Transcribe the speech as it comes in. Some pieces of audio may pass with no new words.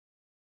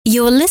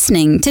You're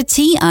listening to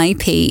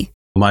TIP.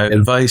 My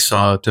advice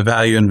to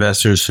value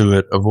investors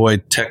who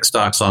avoid tech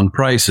stocks on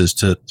price is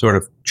to sort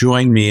of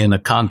join me in a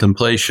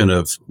contemplation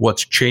of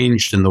what's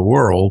changed in the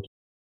world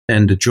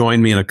and to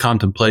join me in a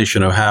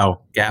contemplation of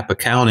how GAAP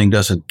accounting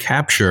doesn't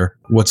capture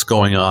what's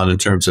going on in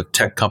terms of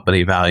tech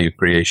company value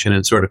creation.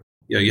 And sort of,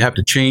 you have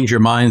to change your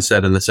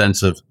mindset in the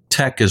sense of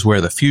tech is where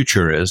the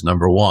future is,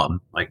 number one.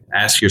 Like,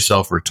 ask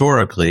yourself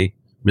rhetorically,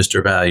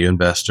 Mr. Value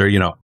Investor,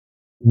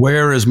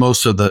 where is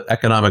most of the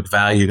economic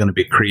value going to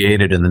be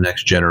created in the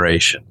next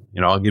generation?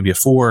 I'll give you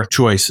 4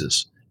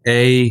 choices.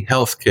 A,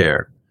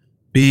 healthcare.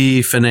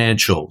 B,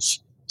 financials.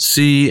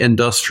 C,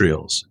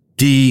 industrials.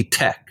 D,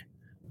 tech.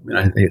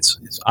 I think it's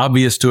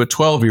obvious to a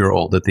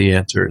 12-year-old that the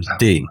answer is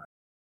D.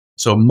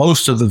 So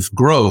most of the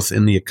growth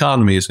in the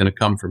economy is going to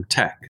come from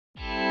tech.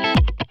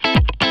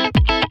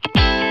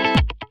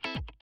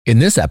 In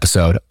this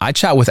episode, I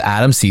chat with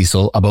Adam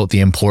Seessel about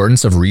the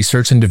importance of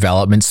research and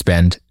development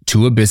spend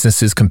to a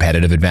business's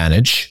competitive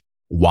advantage,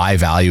 why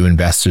value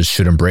investors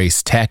should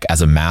embrace tech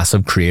as a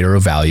massive creator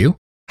of value,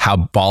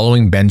 how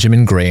following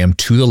Benjamin Graham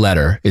to the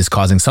letter is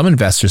causing some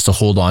investors to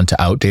hold on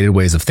to outdated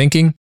ways of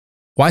thinking,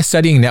 why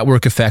studying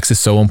network effects is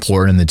so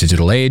important in the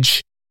digital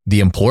age,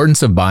 the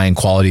importance of buying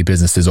quality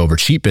businesses over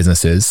cheap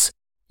businesses,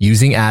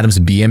 using Adam's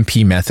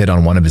BMP method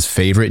on one of his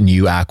favorite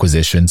new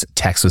acquisitions,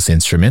 Texas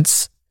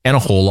Instruments, and a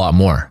whole lot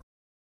more.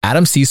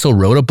 Adam Seessel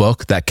wrote a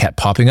book that kept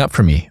popping up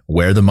for me,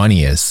 Where the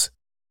Money Is.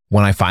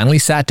 When I finally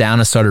sat down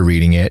and started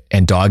reading it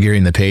and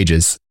dog-earing the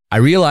pages, I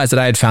realized that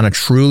I had found a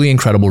truly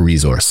incredible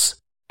resource.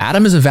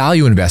 Adam is a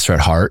value investor at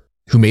heart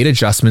who made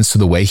adjustments to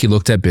the way he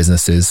looked at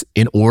businesses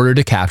in order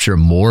to capture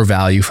more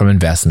value from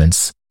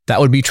investments that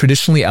would be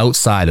traditionally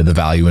outside of the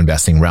value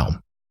investing realm.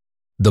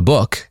 The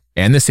book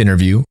and this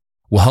interview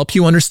will help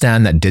you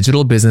understand that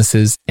digital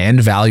businesses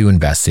and value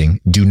investing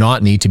do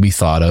not need to be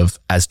thought of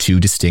as 2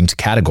 distinct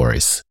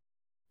categories.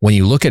 When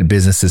you look at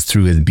businesses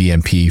through his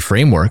BMP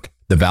framework,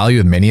 the value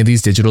of many of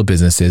these digital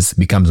businesses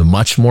becomes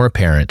much more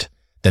apparent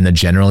than the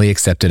generally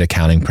accepted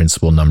accounting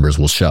principle numbers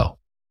will show.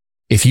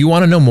 If you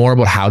want to know more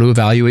about how to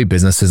evaluate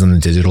businesses in the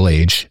digital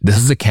age, this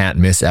is a can't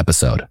miss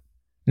episode.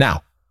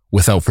 Now,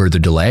 without further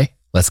delay,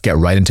 let's get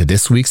right into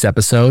this week's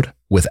episode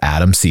with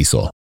Adam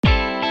Seessel.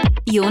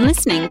 You're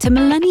listening to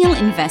Millennial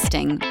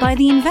Investing by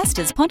the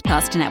Investors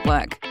Podcast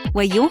Network,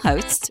 where your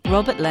hosts,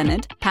 Robert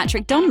Leonard,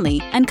 Patrick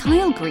Donnelly, and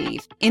Kyle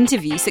Grieve,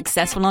 interview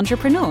successful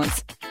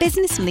entrepreneurs,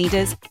 business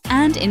leaders,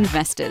 and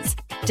investors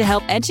to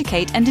help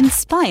educate and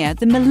inspire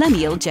the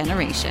millennial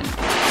generation.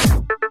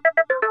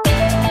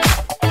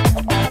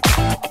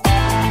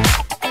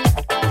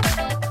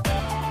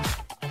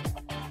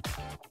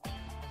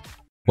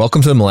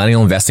 Welcome to the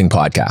Millennial Investing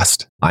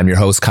Podcast. I'm your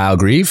host, Kyle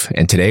Grieve,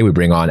 and today we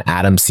bring on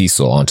Adam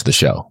Seessel onto the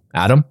show.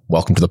 Adam,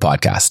 welcome to the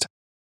podcast.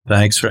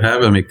 Thanks for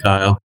having me,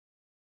 Kyle.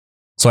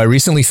 So I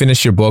recently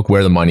finished your book,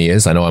 Where the Money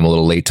Is. I know I'm a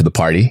little late to the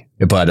party,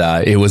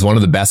 but it was one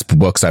of the best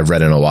books I've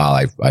read in a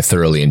while. I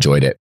thoroughly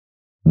enjoyed it.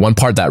 One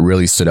part that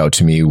really stood out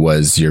to me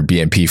was your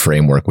BMP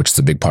framework, which is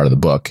a big part of the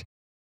book.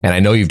 And I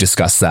know you've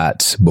discussed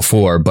that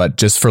before, but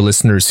just for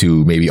listeners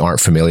who maybe aren't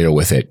familiar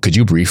with it, could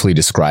you briefly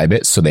describe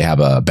it so they have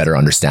a better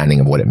understanding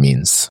of what it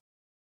means?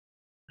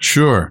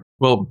 Sure.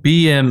 Well,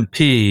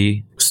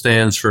 BMP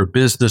stands for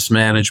Business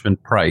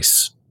Management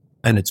Price.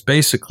 And it's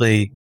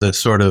basically the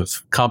sort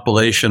of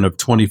compilation of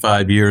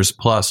 25 years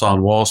plus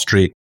on Wall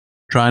Street,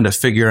 trying to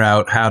figure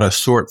out how to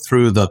sort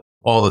through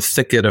all the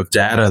thicket of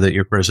data that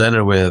you're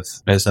presented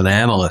with as an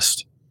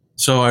analyst.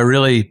 So I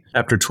really,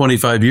 after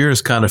 25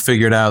 years, kind of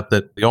figured out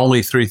that the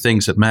only 3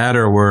 things that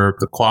matter were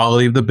the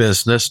quality of the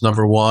business,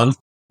 number one,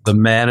 the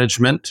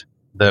management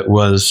that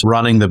was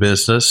running the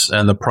business,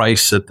 and the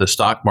price that the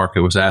stock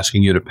market was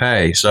asking you to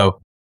pay.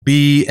 So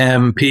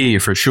BMP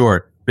for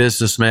short,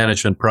 Business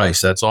Management Price.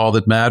 That's all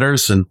that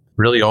matters, and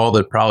really all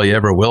that probably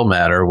ever will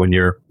matter when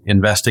you're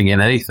investing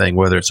in anything,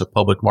 whether it's a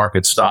public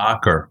market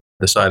stock or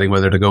deciding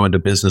whether to go into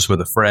business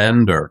with a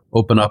friend or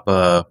open up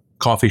a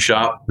coffee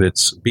shop.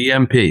 It's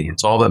BMP.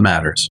 It's all that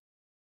matters.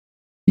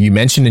 You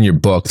mentioned in your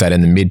book that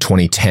in the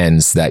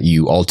mid-2010s that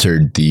you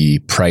altered the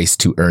price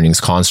to earnings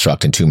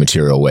construct in 2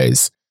 material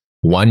ways.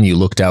 1, you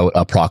looked out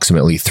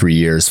approximately 3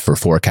 years for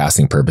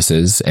forecasting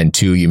purposes, and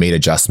 2, you made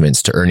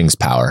adjustments to earnings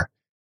power.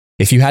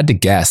 If you had to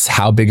guess,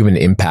 how big of an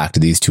impact do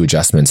these 2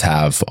 adjustments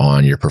have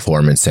on your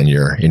performance and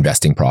your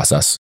investing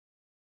process?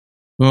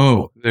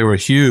 Oh, they were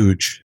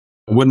huge.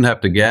 I wouldn't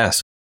have to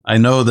guess. I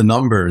know the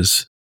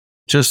numbers.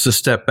 Just to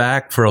step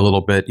back for a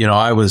little bit,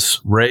 I was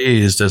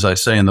raised, as I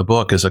say in the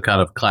book, as a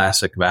kind of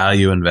classic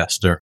value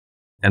investor.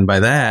 And by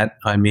that,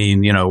 I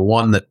mean,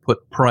 one that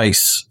put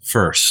price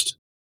first.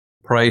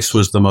 Price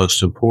was the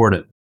most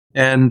important.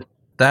 And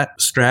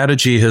that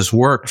strategy has did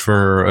work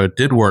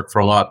for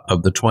a lot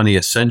of the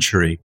 20th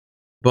century.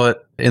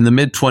 But in the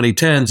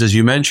mid-2010s, as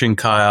you mentioned,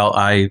 Kyle,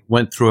 I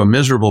went through a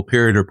miserable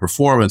period of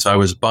performance. I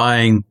was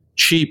buying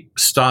cheap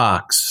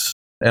stocks,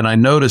 and I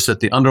noticed that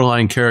the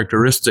underlying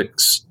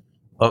characteristics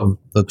of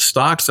the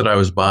stocks that I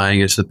was buying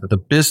is that the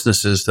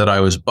businesses that I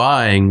was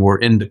buying were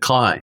in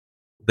decline.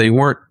 They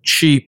weren't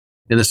cheap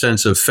in the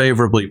sense of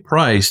favorably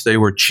priced. They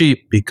were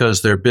cheap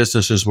because their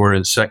businesses were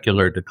in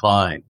secular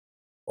decline.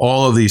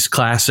 All of these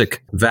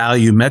classic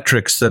value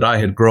metrics that I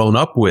had grown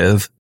up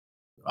with,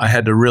 I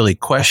had to really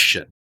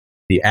question.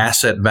 The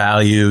asset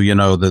value,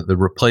 the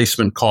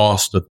replacement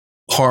cost of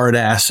hard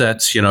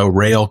assets,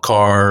 rail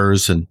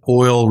cars and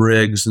oil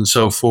rigs and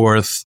so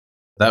forth.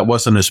 That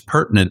wasn't as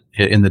pertinent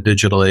in the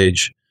digital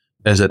age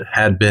as it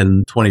had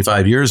been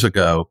 25 years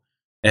ago.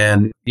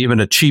 And even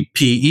a cheap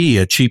PE,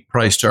 a cheap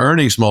price to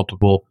earnings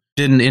multiple,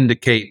 didn't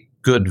indicate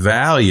good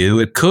value.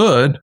 It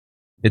could.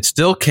 It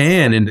still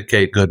can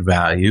indicate good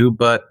value.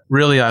 But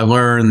really, I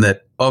learned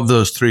that of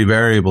those three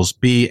variables,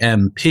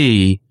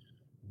 BMP,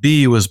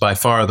 B was by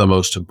far the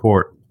most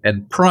important.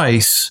 And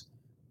price,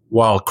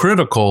 while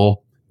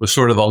critical, was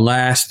sort of the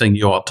last thing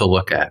you ought to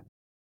look at.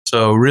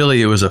 So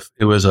really, it was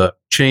a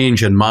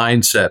change in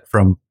mindset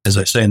from, as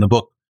I say in the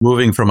book,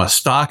 moving from a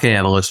stock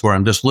analyst where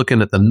I'm just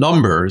looking at the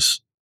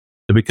numbers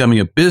to becoming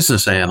a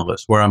business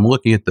analyst where I'm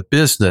looking at the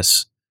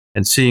business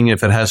and seeing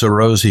if it has a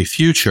rosy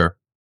future,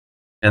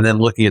 and then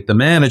looking at the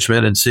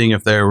management and seeing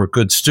if they were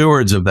good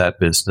stewards of that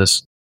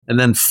business, and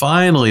then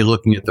finally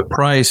looking at the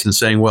price and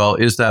saying, well,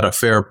 is that a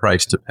fair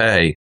price to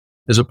pay?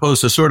 As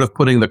opposed to sort of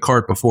putting the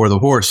cart before the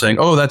horse, saying,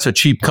 oh, that's a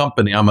cheap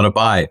company, I'm going to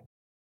buy it.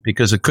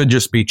 Because it could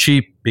just be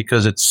cheap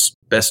because its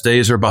best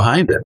days are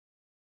behind it.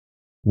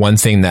 One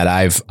thing that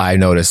I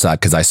noticed,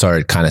 because I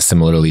started kind of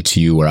similarly to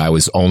you, where I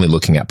was only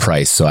looking at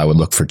price. So I would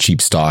look for cheap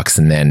stocks,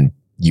 and then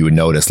you would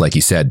notice, like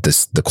you said,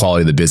 the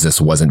quality of the business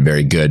wasn't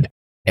very good.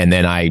 And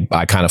then I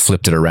kind of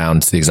flipped it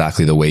around to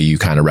exactly the way you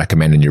kind of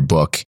recommend in your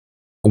book.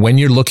 When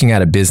you're looking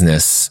at a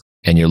business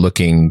and you're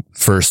looking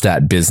first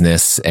at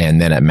business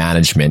and then at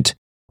management,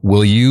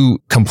 will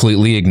you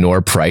completely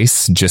ignore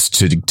price just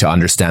to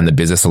understand the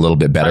business a little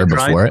bit better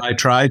before it? I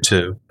try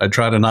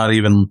to not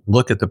even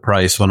look at the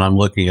price when I'm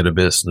looking at a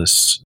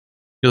business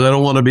because I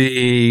don't want to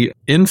be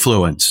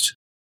influenced.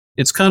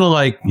 It's kind of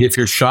like if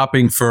you're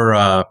shopping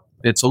for,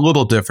 it's a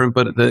little different,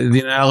 but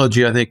the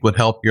analogy I think would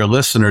help your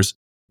listeners.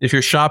 If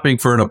you're shopping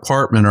for an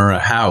apartment or a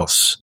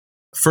house,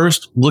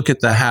 first look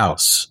at the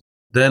house,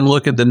 then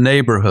look at the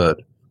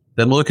neighborhood,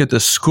 then look at the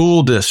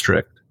school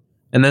district,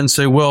 and then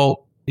say,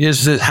 well,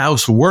 is this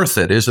house worth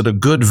it? Is it a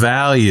good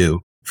value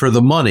for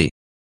the money?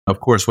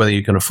 Of course, whether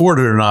you can afford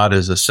it or not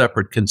is a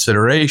separate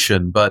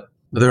consideration, but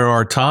there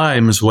are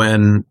times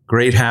when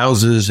great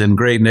houses in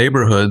great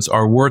neighborhoods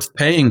are worth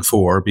paying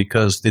for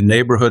because the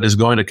neighborhood is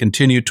going to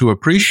continue to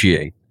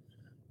appreciate.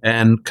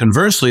 And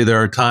conversely,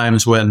 there are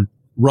times when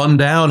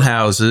rundown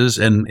houses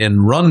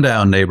in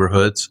rundown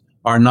neighborhoods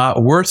are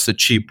not worth the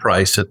cheap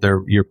price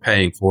that you're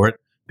paying for it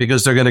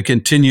because they're going to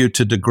continue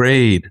to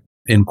degrade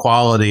in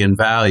quality and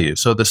value.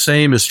 So the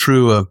same is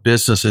true of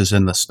businesses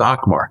in the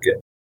stock market.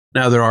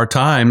 Now, there are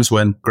times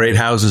when great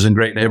houses in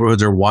great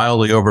neighborhoods are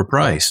wildly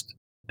overpriced.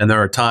 And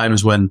there are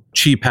times when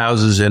cheap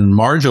houses in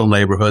marginal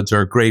neighborhoods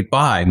are a great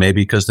buy,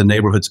 maybe because the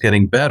neighborhood's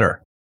getting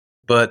better.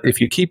 But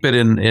if you keep it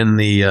in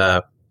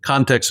the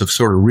context of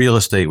sort of real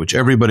estate, which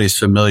everybody's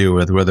familiar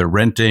with, whether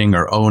renting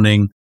or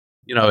owning,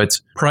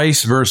 it's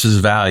price versus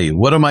value.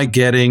 What am I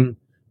getting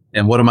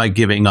and what am I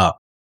giving up?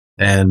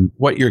 And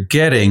what you're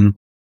getting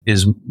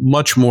is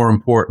much more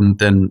important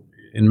than,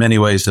 in many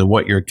ways, than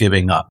what you're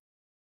giving up.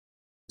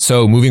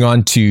 So moving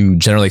on to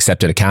generally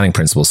accepted accounting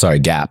principles,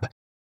 GAAP.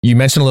 You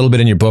mentioned a little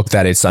bit in your book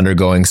that it's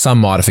undergoing some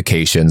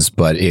modifications,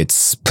 but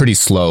it's pretty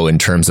slow in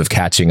terms of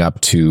catching up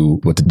to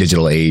what the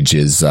digital age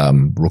is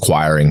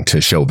requiring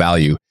to show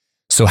value.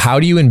 So how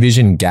do you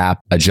envision GAAP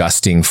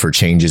adjusting for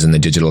changes in the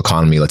digital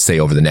economy, let's say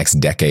over the next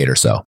decade or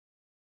so?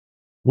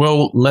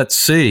 Well, let's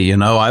see.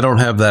 I don't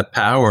have that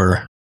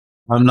power.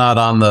 I'm not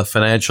on the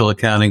Financial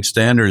Accounting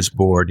Standards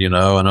Board, and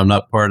I'm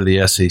not part of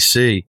the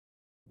SEC.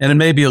 And it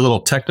may be a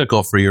little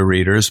technical for your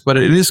readers, but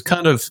it is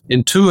kind of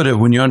intuitive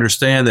when you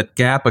understand that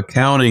GAAP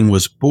accounting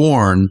was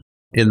born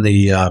in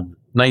the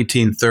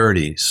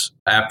 1930s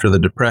after the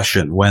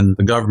Depression, when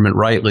the government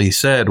rightly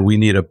said we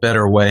need a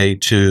better way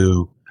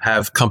to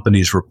have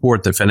companies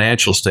report their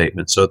financial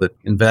statements so that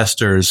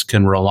investors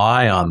can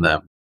rely on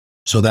them.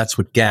 So that's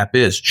what GAAP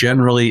is,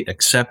 generally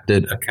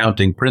accepted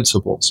accounting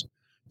principles.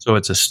 So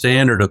it's a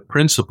standard of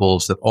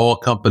principles that all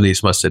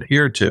companies must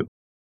adhere to.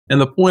 And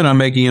the point I'm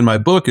making in my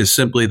book is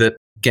simply that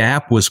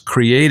GAAP was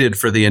created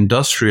for the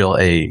industrial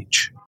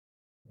age.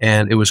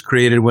 And it was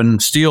created when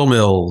steel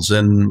mills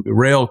and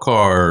rail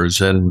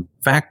cars and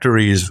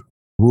factories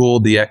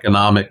ruled the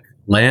economic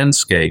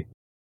landscape.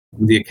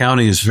 The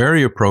accounting is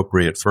very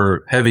appropriate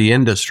for heavy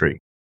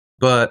industry.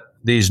 But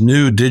these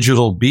new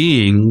digital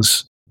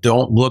beings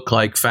don't look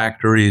like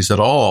factories at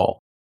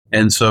all.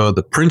 And so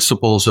the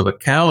principles of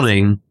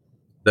accounting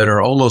that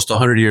are almost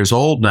 100 years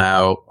old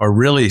now are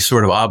really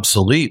sort of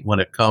obsolete when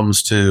it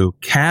comes to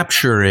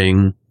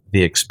capturing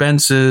the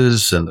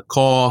expenses and the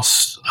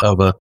costs of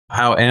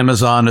how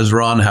Amazon is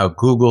run, how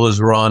Google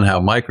is run, how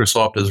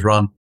Microsoft is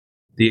run.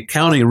 The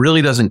accounting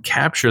really doesn't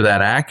capture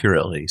that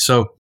accurately.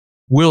 So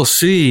we'll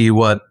see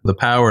what the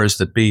powers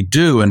that be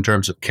do in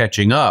terms of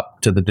catching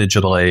up to the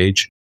digital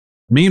age.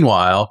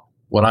 Meanwhile,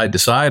 what I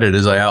decided,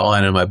 as I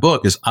outline in my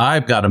book, is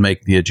I've got to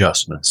make the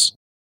adjustments.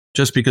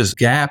 Just because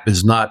GAAP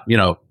is not,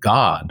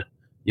 God.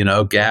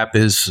 GAAP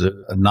is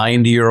a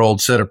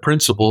 90-year-old set of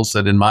principles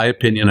that, in my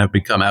opinion, have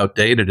become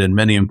outdated in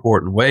many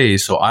important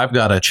ways. So I've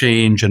got to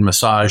change and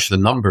massage the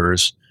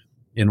numbers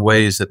in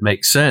ways that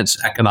make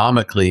sense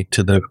economically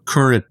to the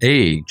current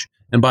age.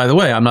 And by the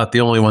way, I'm not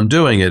the only one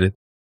doing it.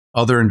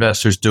 Other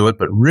investors do it,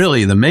 but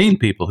really the main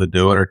people who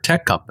do it are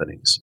tech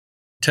companies.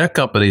 Tech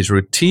companies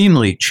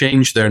routinely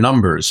change their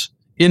numbers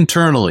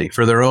internally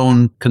for their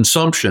own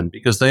consumption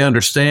because they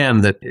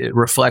understand that it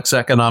reflects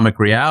economic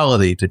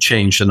reality to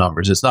change the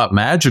numbers. It's not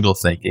magical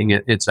thinking.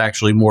 It's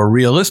actually more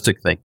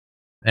realistic thinking.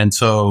 And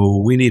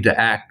so we need to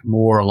act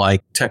more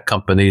like tech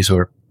companies,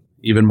 or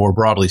even more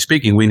broadly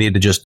speaking, we need to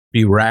just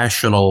be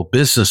rational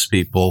business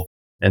people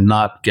and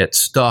not get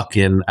stuck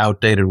in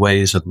outdated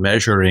ways of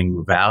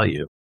measuring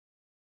value.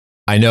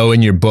 I know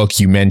in your book,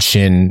 you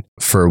mention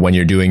for when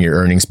you're doing your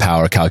earnings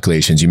power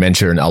calculations, you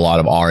mention a lot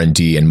of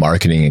R&D and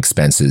marketing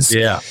expenses.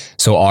 Yeah.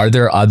 So are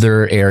there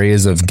other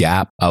areas of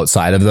GAAP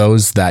outside of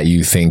those that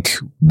you think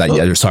that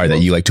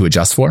you like to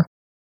adjust for?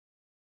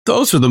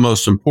 Those are the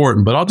most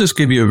important, but I'll just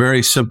give you a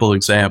very simple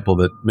example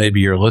that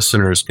maybe your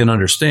listeners can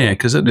understand,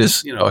 because it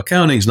is,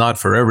 accounting is not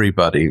for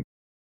everybody.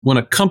 When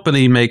a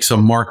company makes a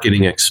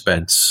marketing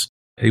expense,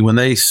 when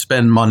they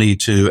spend money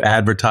to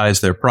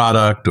advertise their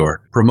product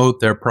or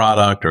promote their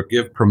product or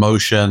give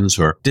promotions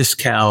or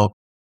discount,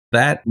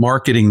 that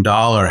marketing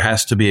dollar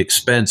has to be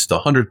expensed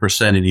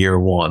 100% in year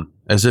one,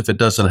 as if it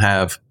doesn't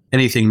have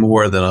anything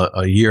more than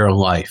a year of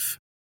life.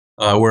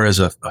 Whereas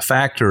a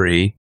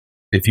factory,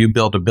 if you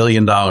build $1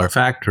 billion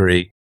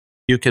factory,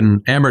 you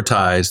can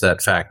amortize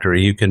that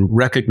factory. You can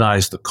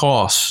recognize the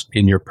costs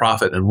in your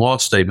profit and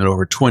loss statement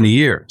over 20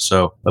 years.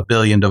 So $1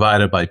 billion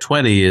divided by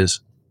 20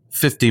 is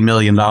 $50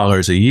 million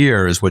a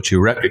year is what you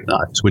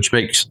recognize, which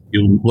makes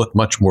you look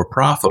much more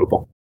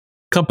profitable.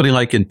 A company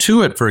like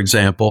Intuit, for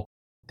example,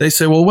 they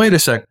say, well, wait a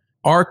sec.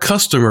 Our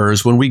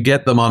customers, when we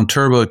get them on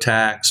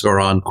TurboTax or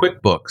on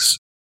QuickBooks,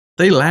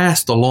 they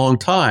last a long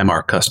time,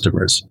 our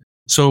customers.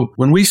 So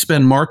when we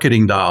spend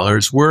marketing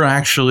dollars, we're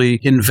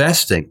actually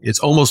investing. It's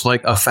almost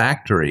like a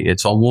factory.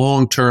 It's a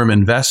long-term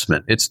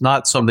investment. It's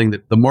not something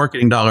that the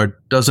marketing dollar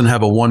doesn't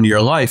have a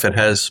 1-year life. It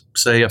has,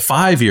 say, a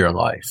 5-year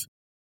life.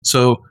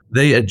 So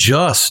they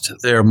adjust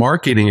their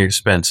marketing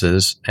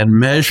expenses and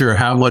measure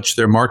how much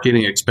their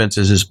marketing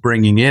expenses is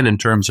bringing in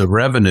terms of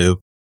revenue.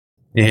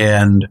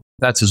 And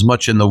that's as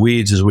much in the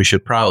weeds as we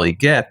should probably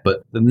get.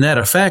 But the net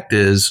effect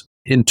is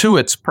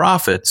Intuit's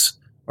profits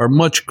are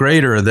much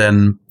greater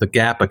than the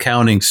GAAP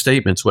accounting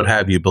statements would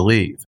have you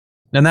believe.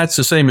 And that's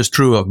the same is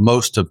true of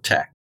most of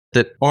tech.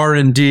 That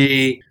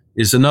R&D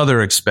is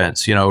another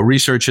expense,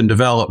 research and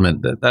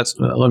development.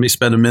 Let me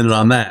spend a minute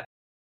on that.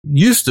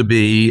 Used to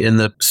be in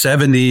the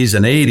 70s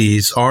and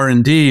 80s,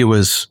 R&D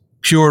was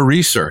pure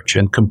research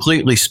and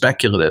completely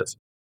speculative.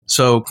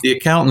 So the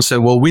accountant said,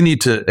 well, we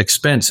need to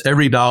expense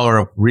every dollar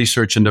of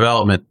research and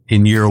development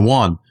in year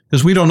one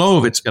because we don't know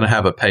if it's going to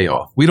have a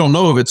payoff. We don't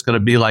know if it's going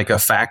to be like a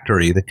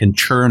factory that can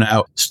churn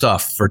out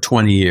stuff for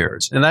 20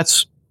 years. And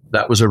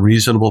that was a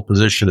reasonable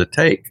position to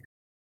take.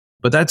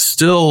 But that's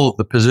still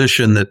the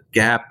position that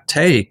GAAP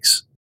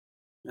takes.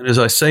 And as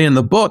I say in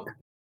the book,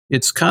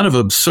 it's kind of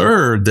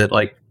absurd that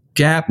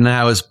GAAP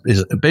now is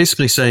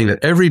basically saying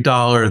that every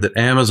dollar that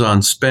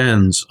Amazon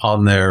spends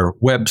on their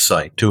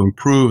website to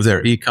improve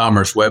their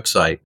e-commerce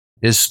website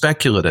is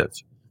speculative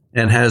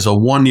and has a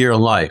 1-year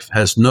life,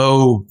 has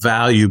no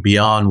value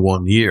beyond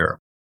 1 year.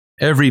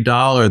 Every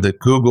dollar that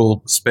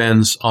Google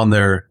spends on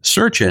their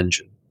search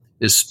engine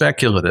is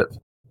speculative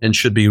and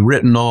should be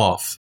written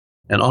off.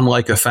 And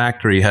unlike a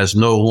factory, has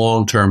no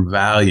long-term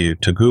value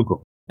to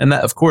Google. And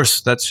that, of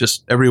course, that's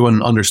just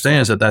everyone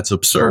understands that that's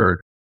absurd.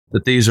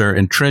 That these are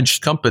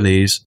entrenched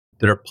companies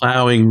that are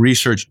plowing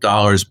research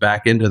dollars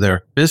back into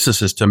their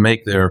businesses to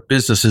make their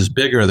businesses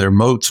bigger, their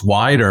moats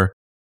wider.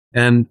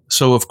 And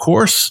so, of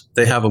course,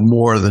 they have a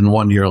more than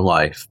 1-year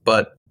life.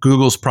 But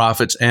Google's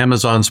profits,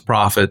 Amazon's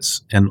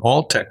profits, and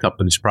all tech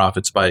companies'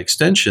 profits by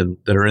extension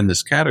that are in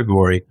this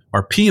category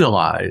are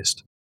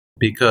penalized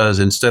because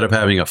instead of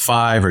having a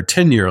 5 or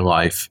 10-year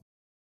life,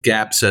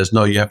 GAAP says,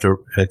 no, you have to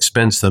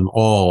expense them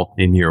all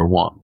in year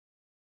one.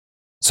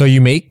 So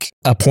you make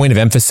a point of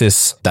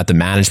emphasis that the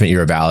management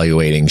you're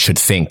evaluating should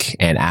think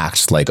and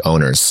act like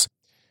owners.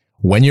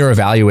 When you're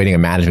evaluating a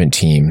management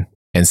team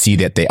and see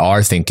that they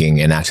are thinking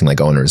and acting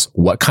like owners,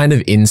 what kind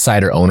of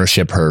insider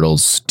ownership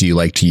hurdles do you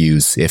like to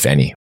use, if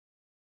any?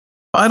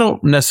 I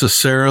don't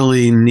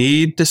necessarily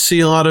need to see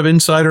a lot of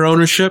insider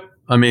ownership.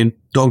 I mean,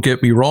 don't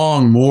get me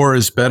wrong, more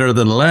is better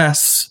than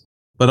less.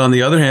 But on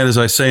the other hand, as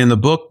I say in the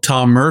book,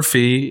 Tom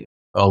Murphy,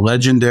 a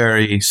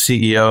legendary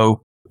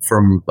CEO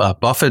from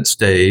Buffett's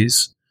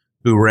days,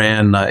 who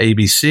ran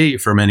ABC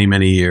for many,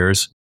 many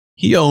years,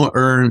 he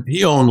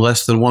owned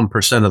less than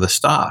 1% of the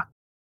stock.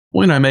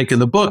 Point I make in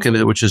the book,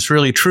 which is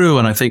really true,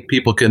 and I think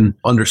people can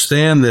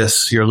understand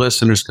this, your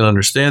listeners can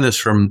understand this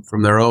from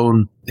their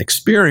own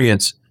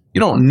experience, you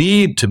don't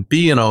need to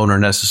be an owner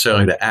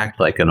necessarily to act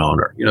like an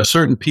owner.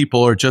 Certain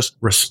people are just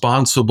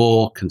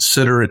responsible,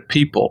 considerate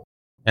people,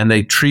 and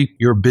they treat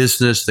your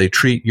business, they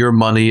treat your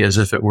money as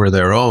if it were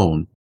their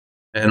own.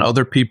 And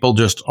other people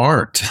just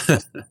aren't.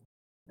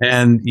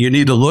 And you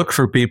need to look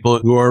for people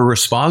who are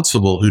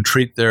responsible, who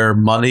treat their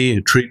money,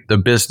 who treat the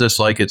business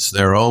like it's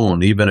their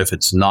own, even if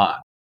it's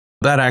not.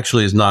 That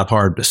actually is not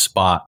hard to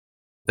spot.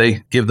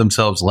 They give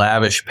themselves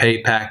lavish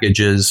pay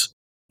packages,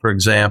 for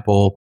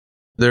example.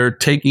 They're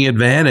taking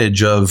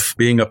advantage of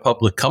being a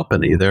public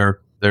company. They're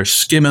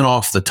skimming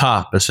off the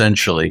top,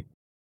 essentially.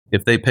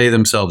 If they pay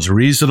themselves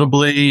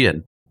reasonably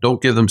and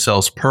don't give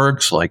themselves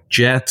perks like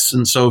jets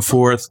and so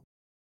forth,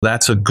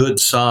 that's a good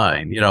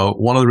sign.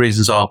 One of the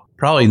reasons I'll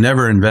probably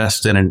never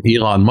invest in an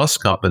Elon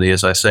Musk company,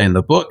 as I say in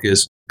the book,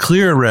 is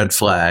clear red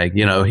flag.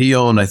 He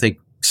owned, I think,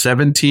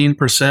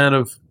 17%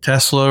 of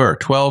Tesla or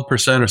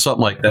 12% or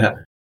something like that.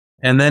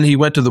 And then he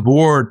went to the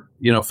board,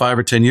 5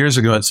 or 10 years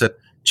ago and said,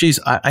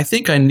 geez, I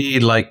think I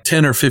need like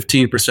 10 or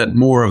 15%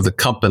 more of the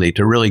company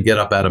to really get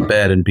up out of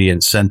bed and be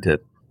incented.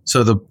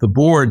 So the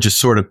board just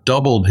sort of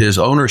doubled his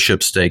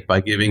ownership stake by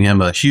giving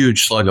him a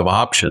huge slug of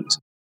options.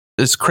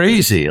 It's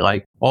crazy.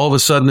 Like all of a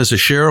sudden as a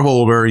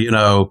shareholder,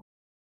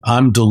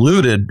 I'm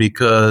diluted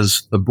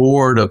because the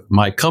board of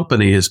my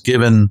company has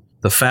given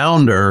the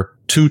founder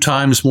 2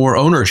 times more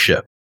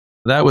ownership.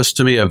 That was,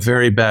 to me, a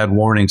very bad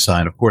warning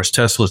sign. Of course,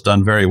 Tesla's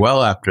done very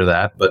well after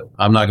that, but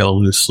I'm not going to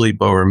lose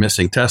sleep over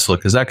missing Tesla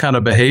because that kind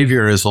of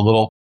behavior is a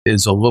little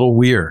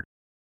weird.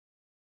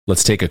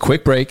 Let's take a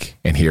quick break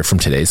and hear from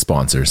today's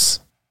sponsors.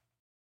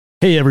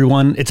 Hey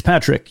everyone, it's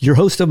Patrick, your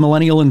host of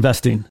Millennial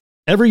Investing.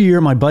 Every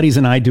year, my buddies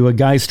and I do a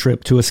guy's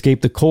trip to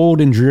escape the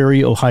cold and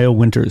dreary Ohio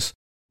winters.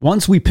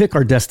 Once we pick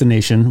our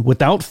destination,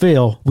 without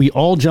fail, we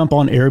all jump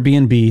on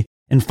Airbnb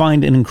and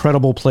find an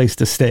incredible place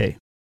to stay.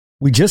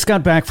 We just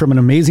got back from an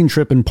amazing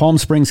trip in Palm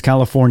Springs,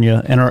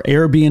 California, and our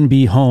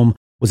Airbnb home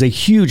was a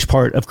huge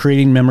part of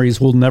creating memories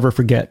we'll never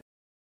forget.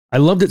 I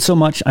loved it so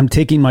much, I'm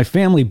taking my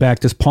family back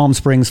to Palm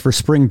Springs for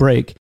spring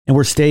break, and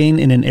we're staying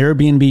in an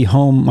Airbnb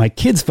home my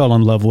kids fell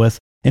in love with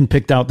and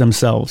picked out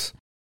themselves.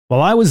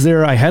 While I was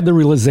there, I had the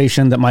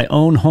realization that my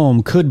own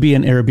home could be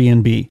an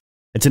Airbnb.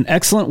 It's an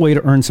excellent way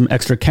to earn some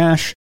extra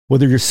cash,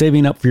 whether you're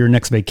saving up for your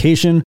next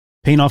vacation,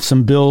 paying off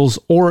some bills,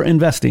 or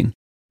investing.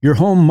 Your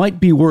home might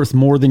be worth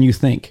more than you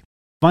think.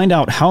 Find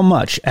out how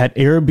much at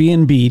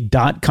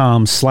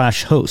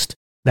airbnb.com/host.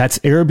 That's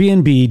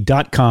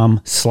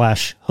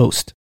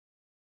airbnb.com/host.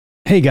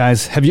 Hey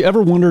guys, have you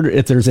ever wondered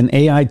if there's an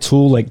AI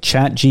tool like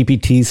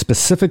ChatGPT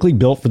specifically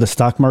built for the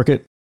stock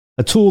market?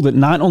 A tool that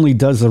not only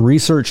does the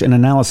research and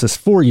analysis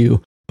for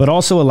you, but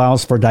also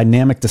allows for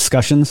dynamic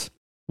discussions?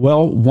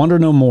 Well, wonder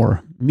no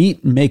more.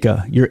 Meet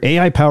Meka, your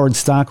AI-powered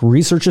stock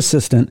research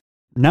assistant,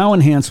 now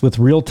enhanced with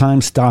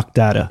real-time stock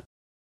data.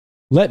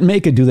 Let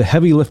Meka do the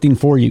heavy lifting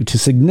for you to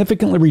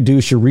significantly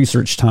reduce your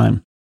research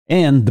time.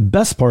 And the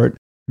best part,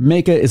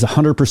 Meka is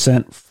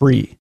 100%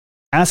 free.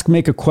 Ask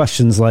Meka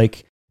questions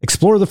like,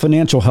 explore the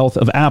financial health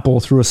of Apple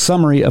through a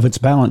summary of its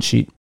balance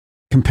sheet.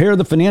 Compare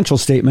the financial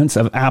statements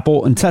of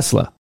Apple and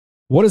Tesla.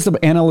 What is the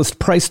analyst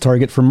price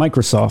target for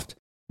Microsoft?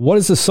 What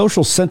is the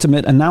social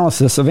sentiment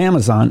analysis of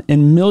Amazon?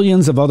 And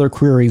millions of other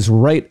queries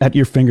right at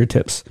your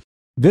fingertips.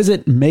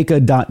 Visit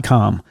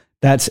Meka.com.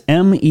 That's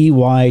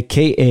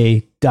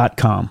MEYKA.com.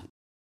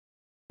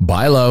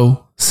 Buy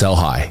low, sell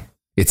high.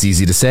 It's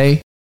easy to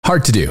say,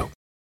 hard to do.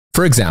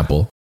 For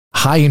example,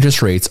 high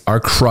interest rates are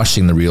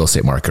crushing the real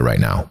estate market right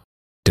now.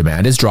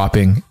 Demand is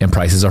dropping and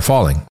prices are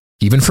falling,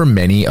 even for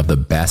many of the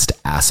best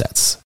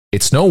assets.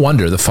 It's no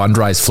wonder the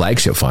Fundrise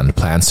flagship fund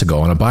plans to go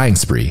on a buying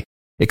spree,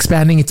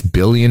 expanding its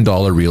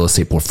billion-dollar real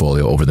estate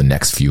portfolio over the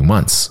next few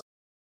months.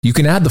 You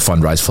can add the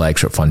Fundrise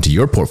flagship fund to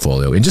your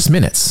portfolio in just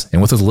minutes and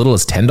with as little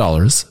as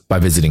 $10 by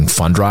visiting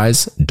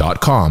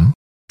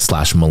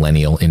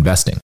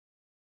fundrise.com/millennialinvesting.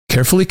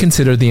 Carefully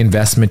consider the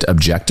investment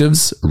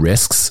objectives,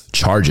 risks,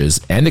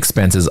 charges, and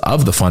expenses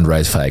of the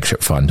Fundrise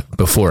flagship fund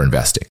before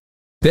investing.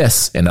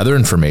 This and other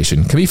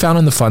information can be found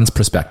in the fund's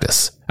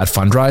prospectus at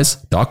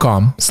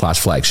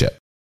fundrise.com/flagship.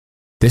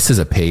 This is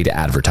a paid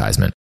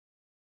advertisement.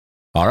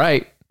 All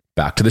right,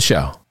 back to the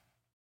show.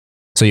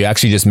 So you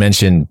actually just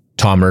mentioned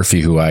Tom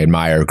Murphy, who I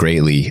admire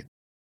greatly.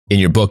 In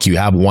your book, you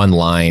have one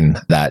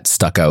line that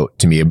stuck out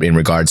to me in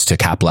regards to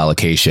capital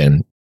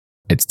allocation.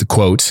 It's the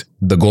quote,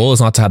 "The goal is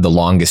not to have the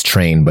longest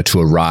train, but to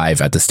arrive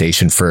at the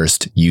station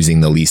first using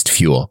the least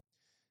fuel."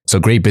 So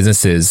great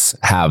businesses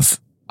have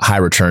high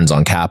returns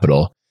on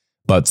capital,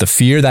 but the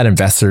fear that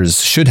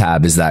investors should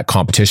have is that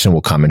competition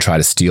will come and try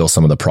to steal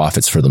some of the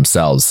profits for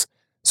themselves.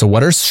 So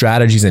what are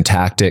strategies and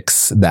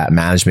tactics that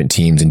management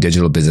teams and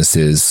digital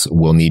businesses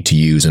will need to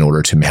use in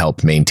order to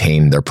help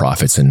maintain their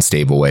profits and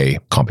stave away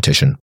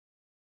competition?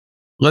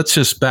 Let's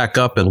just back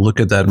up and look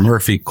at that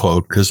Murphy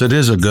quote, because it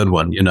is a good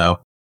one.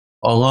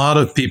 A lot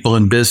of people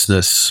in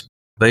business,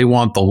 they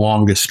want the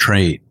longest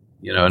train.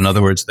 In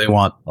other words, they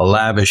want a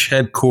lavish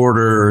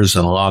headquarters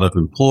and a lot of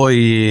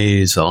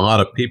employees, and a lot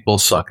of people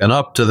sucking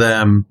up to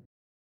them.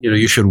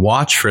 You should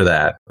watch for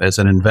that as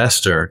an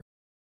investor.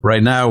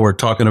 Right now, we're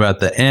talking about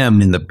the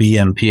M in the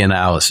BMP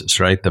analysis,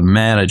 right? The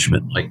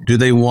management. Like, do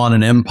they want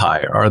an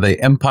empire? Are they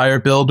empire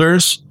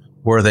builders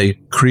or are they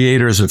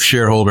creators of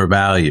shareholder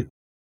value?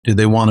 Do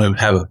they want to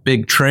have a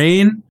big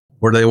train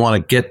or do they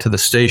want to get to the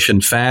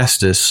station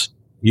fastest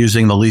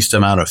using the least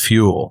amount of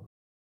fuel?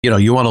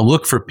 You want to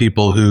look for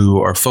people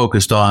who are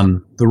focused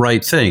on the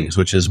right things,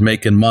 which is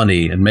making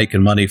money and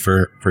making money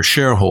for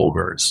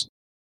shareholders.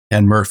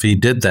 And Murphy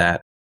did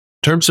that.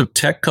 In terms of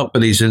tech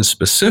companies in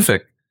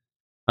specific,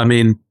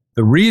 the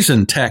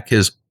reason tech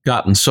has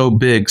gotten so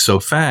big so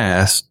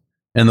fast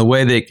and the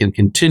way they can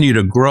continue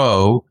to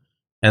grow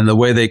and the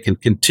way they can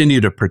continue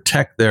to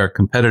protect their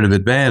competitive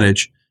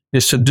advantage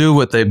is to do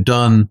what they've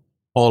done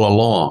all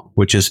along,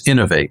 which is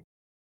innovate.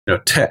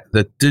 Tech,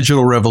 the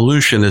digital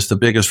revolution is the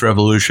biggest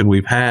revolution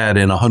we've had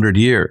in 100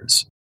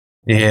 years.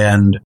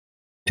 And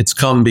it's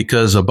come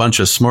because a bunch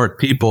of smart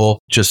people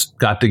just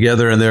got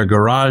together in their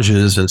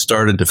garages and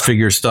started to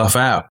figure stuff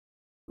out.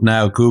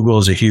 Now, Google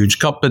is a huge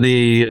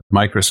company.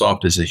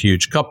 Microsoft is a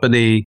huge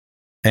company.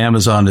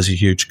 Amazon is a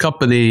huge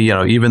company.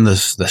 Even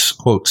this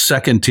quote,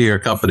 second tier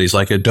companies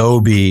like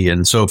Adobe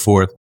and so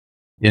forth,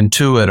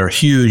 Intuit are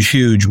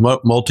huge,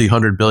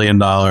 multi-$100 billion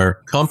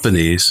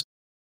companies.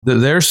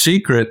 Their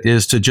secret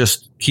is to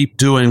just keep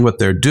doing what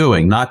they're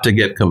doing, not to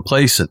get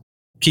complacent.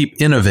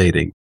 Keep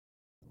innovating,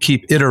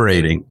 keep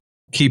iterating,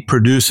 keep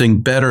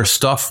producing better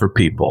stuff for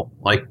people.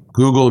 Like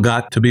Google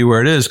got to be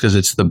where it is because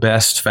it's the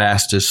best,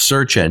 fastest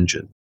search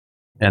engine.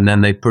 And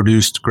then they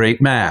produced great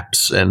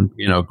maps and,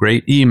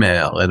 great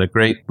email and a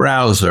great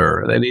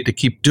browser. They need to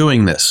keep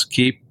doing this,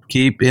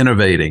 keep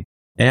innovating.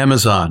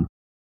 Amazon,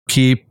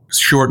 keep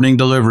shortening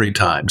delivery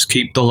times,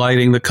 keep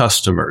delighting the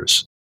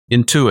customers.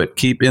 Intuit,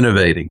 keep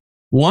innovating.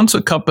 Once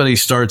a company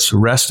starts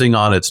resting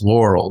on its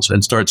laurels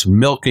and starts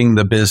milking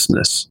the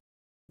business,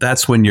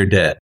 that's when you're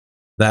dead.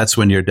 That's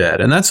when you're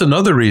dead. And that's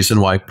another reason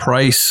why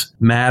price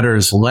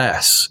matters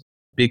less.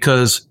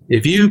 Because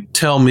if you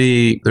tell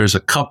me there's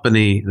a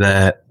company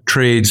that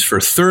trades for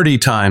 30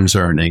 times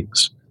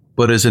earnings,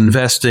 but is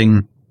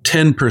investing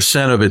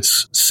 10% of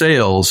its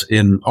sales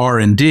in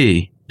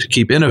R&D to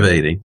keep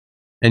innovating,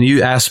 and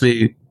you ask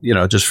me,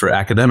 just for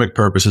academic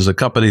purposes, a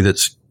company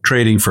that's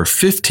trading for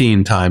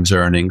 15 times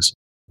earnings,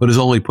 but is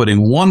only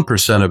putting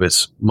 1% of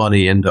its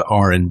money into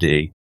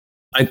R&D,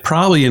 I'd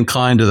probably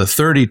incline to the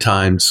 30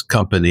 times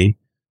company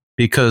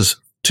because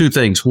two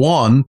things.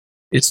 One,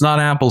 it's not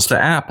apples to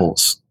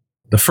apples.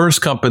 The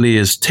first company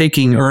is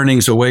taking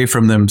earnings away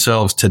from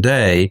themselves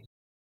today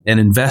and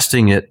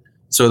investing it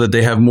so that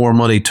they have more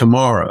money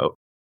tomorrow.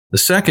 The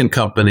second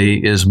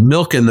company is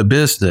milking the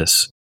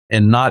business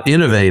and not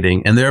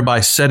innovating and thereby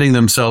setting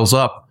themselves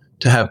up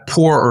to have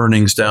poor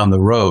earnings down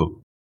the road.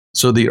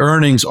 So the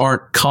earnings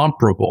aren't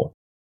comparable.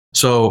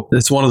 So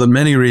it's one of the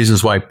many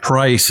reasons why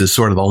price is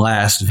sort of the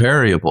last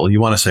variable. You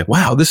want to say,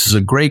 wow, this is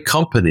a great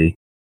company.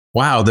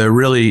 Wow, they're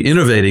really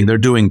innovating. They're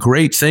doing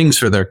great things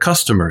for their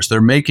customers.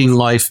 They're making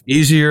life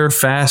easier,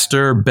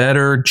 faster,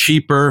 better,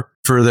 cheaper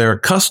for their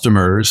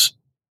customers.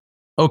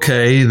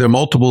 Okay, their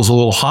multiple's a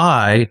little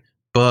high,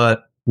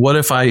 but what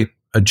if I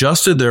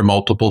adjusted their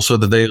multiple so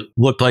that they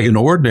looked like an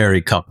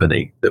ordinary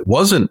company that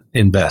wasn't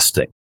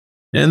investing?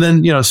 And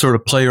then, sort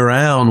of play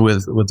around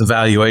with the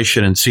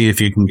valuation and see if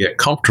you can get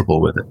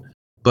comfortable with it.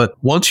 But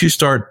once you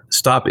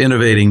stop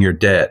innovating, you're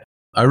dead.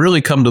 I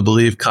really come to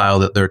believe, Kyle,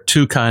 that there are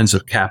two kinds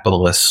of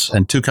capitalists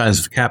and two kinds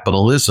of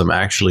capitalism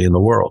actually in the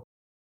world.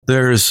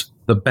 There's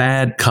the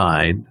bad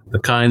kind, the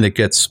kind that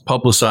gets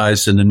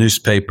publicized in the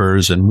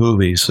newspapers and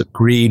movies,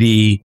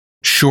 greedy,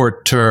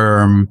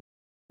 short-term,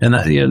 and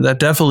that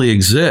definitely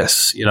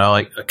exists,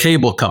 like a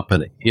cable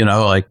company,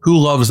 like who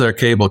loves their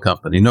cable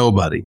company?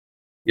 Nobody.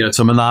 It's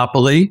a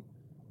monopoly.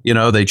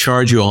 They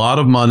charge you a lot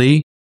of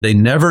money. They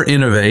never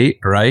innovate,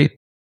 right?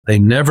 They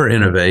never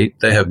innovate.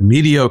 They have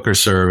mediocre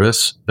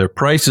service. Their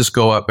prices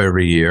go up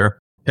every year.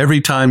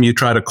 Every time you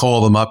try to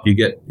call them up,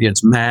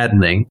 it's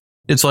maddening.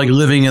 It's like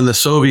living in the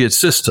Soviet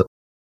system.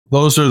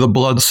 Those are the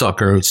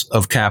bloodsuckers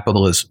of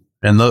capitalism.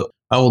 And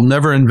I will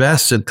never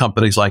invest in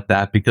companies like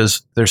that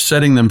because they're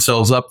setting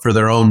themselves up for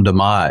their own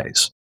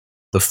demise.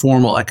 The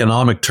formal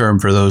economic term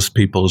for those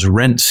people is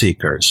rent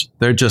seekers.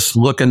 They're just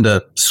looking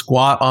to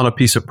squat on a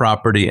piece of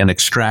property and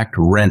extract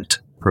rent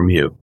from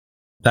you.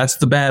 That's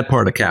the bad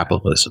part of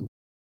capitalism.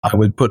 I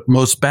would put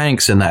most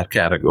banks in that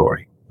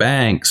category.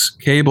 Banks,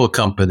 cable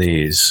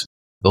companies,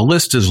 the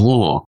list is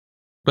long.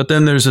 But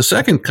then there's a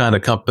second kind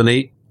of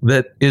company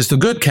that is the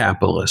good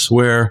capitalist,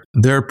 where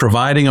they're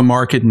providing a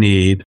market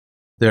need.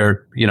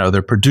 They're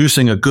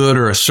producing a good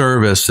or a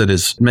service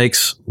that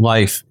makes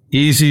life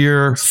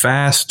easier,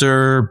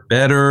 faster,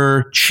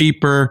 better,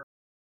 cheaper.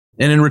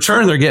 And in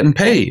return, they're getting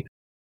paid.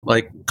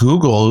 Like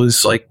Google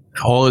is like,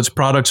 all its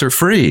products are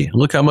free.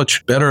 Look how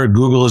much better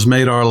Google has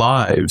made our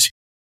lives.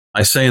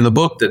 I say in the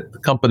book that the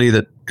company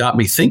that got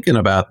me thinking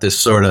about this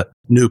sort of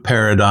new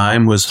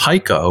paradigm was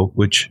Heiko,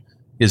 which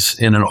is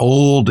in an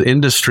old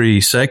industry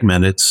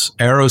segment. It's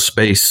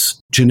aerospace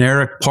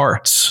generic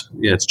parts.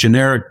 It's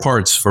generic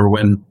parts for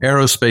when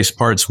aerospace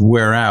parts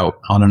wear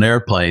out on an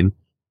airplane.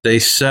 They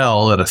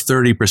sell at a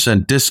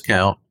 30%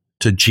 discount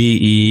to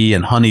GE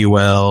and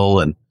Honeywell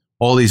and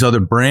all these other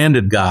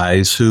branded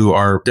guys who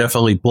are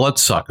definitely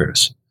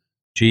bloodsuckers.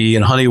 GE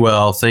and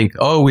Honeywell think,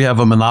 oh, we have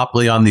a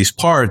monopoly on these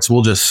parts.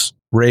 We'll just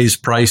raise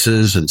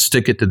prices and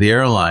stick it to the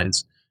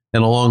airlines.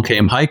 And along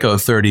came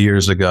Heiko 30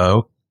 years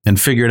ago and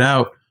figured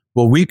out,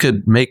 well, we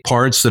could make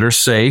parts that are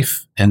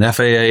safe and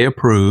FAA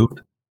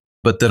approved,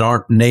 but that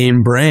aren't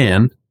name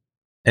brand.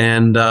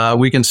 And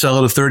we can sell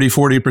at a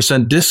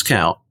 30-40%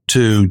 discount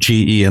to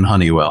GE and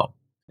Honeywell.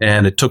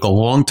 And it took a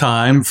long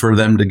time for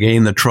them to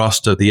gain the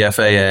trust of the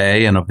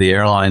FAA and of the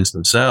airlines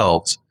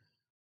themselves.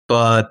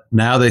 But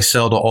now they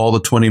sell to all the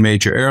 20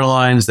 major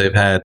airlines. They've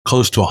had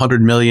close to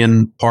 100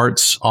 million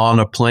parts on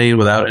a plane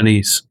without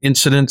any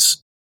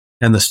incidents.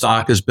 And the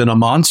stock has been a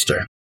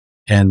monster.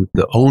 And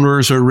the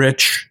owners are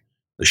rich.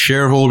 The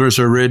shareholders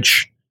are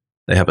rich.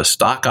 They have a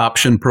stock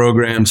option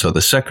program. So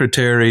the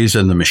secretaries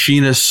and the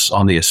machinists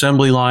on the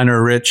assembly line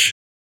are rich.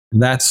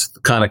 And that's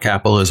the kind of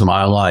capitalism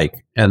I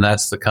like. And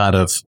that's the kind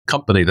of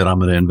company that I'm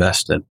going to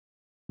invest in,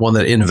 one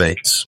that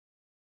innovates.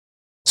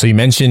 So you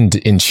mentioned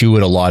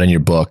Intuit a lot in your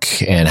book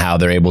and how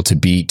they're able to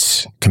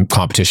beat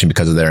competition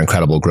because of their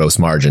incredible gross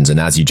margins. And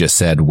as you just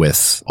said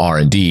with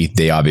R&D,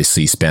 they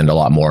obviously spend a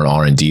lot more on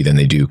R&D than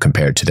they do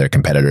compared to their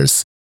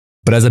competitors.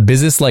 But as a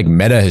business like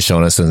Meta has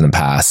shown us in the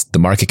past, the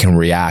market can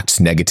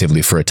react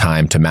negatively for a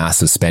time to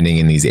massive spending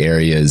in these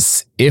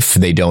areas if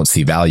they don't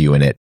see value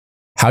in it.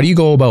 How do you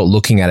go about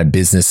looking at a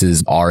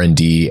business's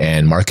R&D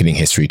and marketing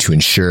history to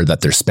ensure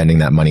that they're spending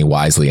that money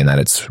wisely and that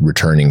it's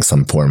returning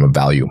some form of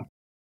value?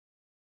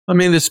 I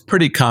mean, it's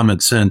pretty common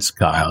sense,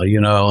 Kyle. You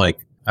know, like,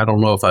 I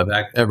don't know if I've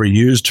ever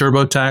used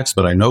TurboTax,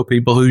 but I know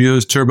people who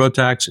use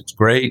TurboTax. It's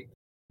great.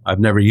 I've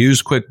never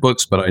used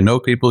QuickBooks, but I know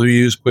people who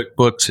use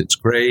QuickBooks. It's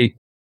great.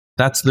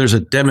 There's a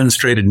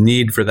demonstrated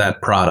need for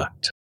that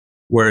product.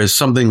 Whereas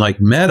something like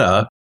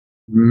Meta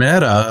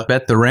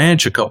bet the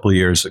ranch a couple of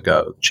years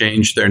ago,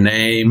 changed their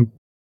name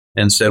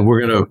and said, we're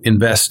going to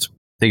invest, I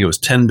think it was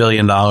 $10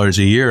 billion a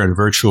year in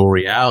virtual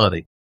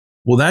reality.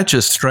 Well, that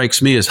just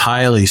strikes me as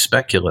highly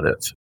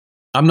speculative.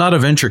 I'm not a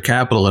venture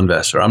capital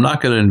investor. I'm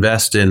not going to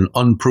invest in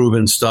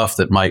unproven stuff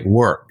that might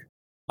work.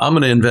 I'm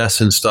going to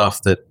invest in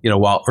stuff that, you know,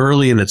 while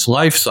early in its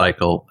life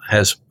cycle,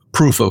 has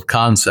proof of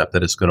concept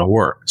that it's going to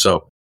work.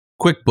 So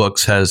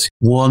QuickBooks has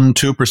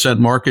 1-2%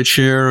 market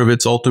share of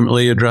its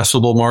ultimately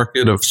addressable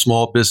market of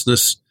small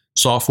business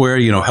software,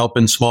 you know,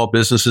 helping small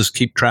businesses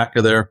keep track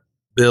of their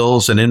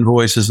bills and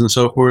invoices and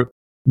so forth.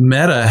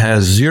 Meta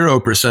has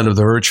 0% of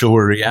the virtual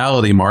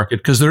reality market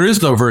because there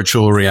is no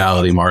virtual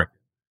reality market.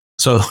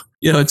 So,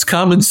 you know, it's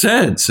common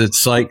sense.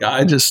 It's like,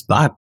 I'm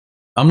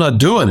not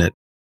doing it.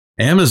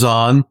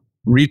 Amazon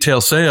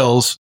retail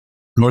sales,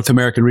 North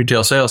American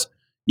retail sales,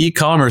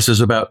 e-commerce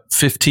is about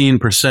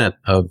 15%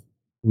 of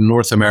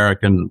North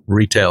American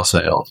retail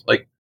sales.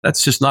 Like,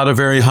 that's just not a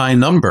very high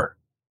number.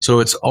 So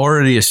it's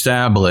already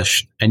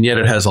established, and yet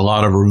it has a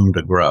lot of room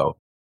to grow.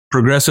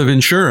 Progressive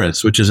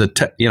Insurance, which is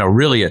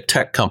really a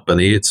tech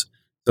company. It's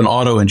an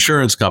auto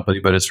insurance company,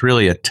 but it's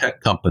really a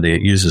tech company.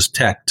 It uses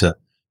tech to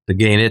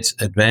gain its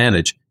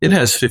advantage. It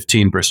has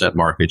 15%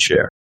 market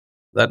share.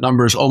 That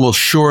number is almost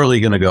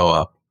surely going to go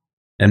up.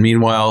 And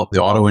meanwhile,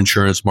 the auto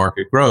insurance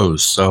market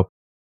grows. So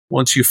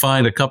once you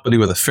find a company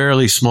with a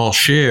fairly small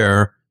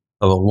share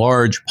of a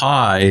large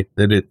pie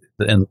and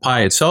the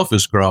pie itself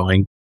is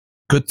growing,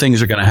 good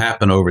things are going to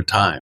happen over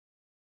time.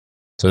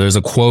 So there's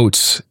a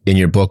quote in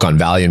your book on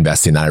value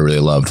investing that I really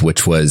loved,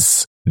 which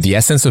was, the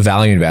essence of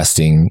value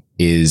investing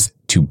is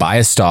to buy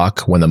a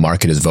stock when the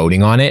market is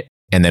voting on it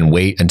and then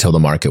wait until the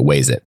market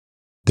weighs it.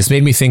 This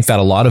made me think that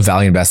a lot of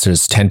value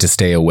investors tend to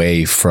stay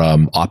away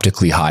from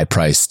optically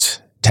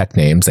high-priced tech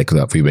names like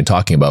that we've been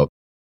talking about.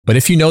 But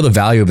if you know the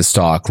value of a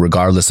stock,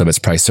 regardless of its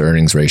price to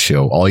earnings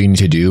ratio, all you need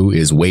to do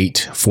is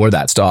wait for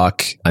that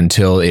stock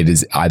until it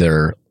is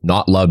either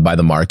not loved by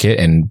the market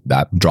and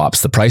that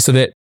drops the price of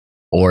it,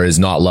 or is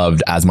not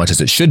loved as much as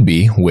it should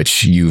be,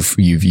 which you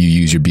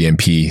use your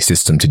BMP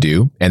system to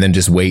do, and then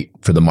just wait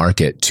for the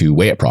market to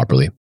weigh it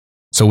properly.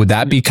 So would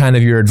that be kind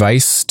of your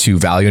advice to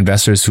value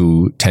investors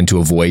who tend to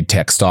avoid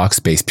tech stocks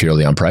based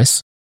purely on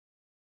price?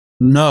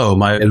 No,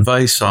 my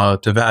advice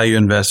to value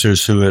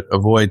investors who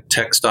avoid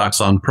tech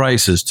stocks on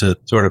price is to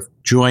sort of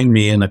join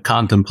me in a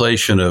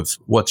contemplation of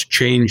what's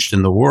changed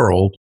in the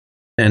world,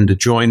 and to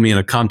join me in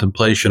a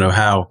contemplation of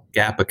how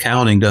GAAP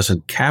accounting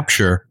doesn't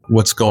capture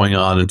what's going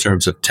on in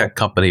terms of tech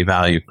company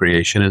value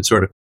creation. And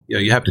sort of,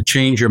 you have to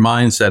change your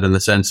mindset in the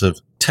sense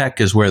of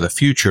tech is where the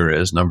future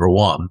is, number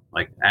one.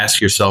 Like,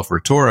 ask yourself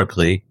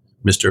rhetorically,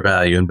 Mr.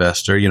 Value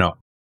Investor,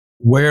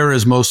 where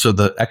is most of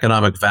the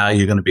economic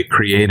value going to be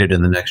created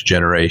in the next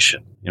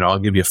generation? I'll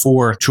give you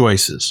 4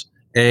 choices.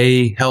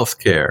 A,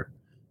 healthcare.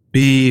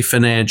 B,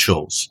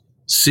 financials.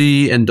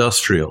 C,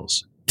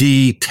 industrials.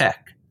 D, tech.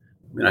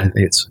 I think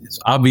it's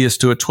obvious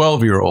to a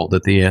 12-year-old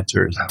that the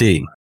answer is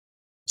D.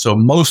 So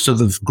most of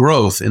the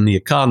growth in the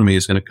economy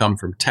is going to come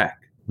from tech,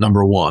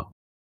 number one.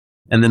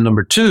 And then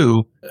number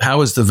 2,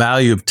 how is the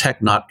value of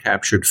tech not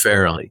captured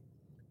fairly?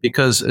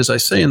 Because as I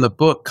say in the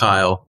book,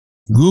 Kyle,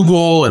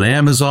 Google and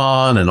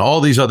Amazon and all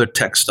these other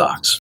tech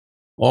stocks,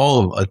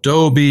 all of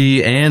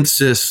Adobe,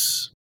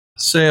 Ansys,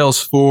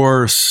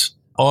 Salesforce,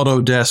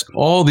 Autodesk,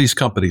 all these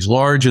companies,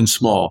 large and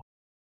small,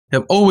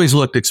 have always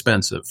looked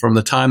expensive from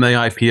the time they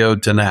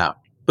IPO'd to now.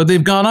 But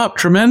they've gone up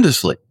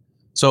tremendously.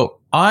 So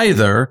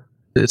either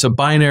it's a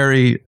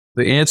binary,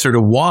 the answer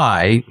to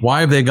why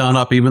have they gone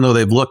up even though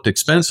they've looked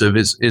expensive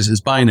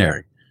is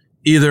binary.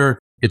 Either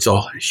it's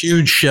a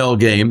huge shell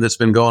game that's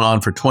been going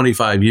on for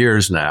 25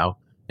 years now,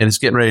 and it's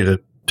getting ready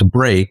to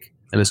break,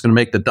 and it's going to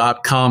make the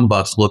dot-com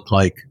bust look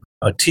like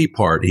a tea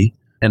party,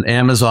 and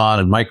Amazon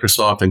and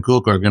Microsoft and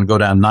Google are going to go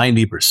down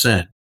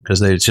 90%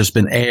 because it's just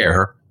been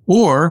air,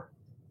 or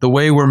the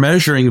way we're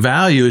measuring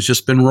value has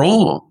just been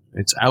wrong.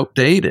 It's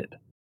outdated.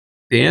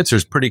 The answer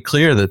is pretty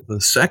clear that the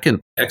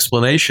second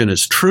explanation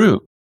is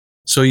true.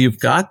 So you've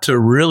got to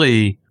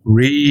really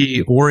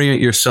reorient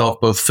yourself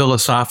both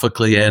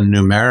philosophically and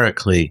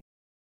numerically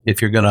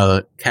if you're going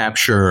to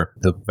capture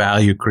the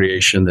value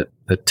creation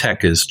that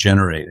tech is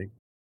generating.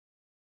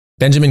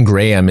 Benjamin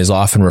Graham is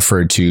often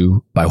referred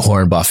to by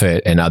Warren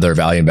Buffett and other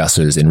value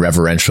investors in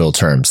reverential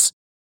terms.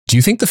 Do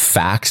you think the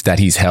fact that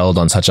he's held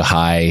on such a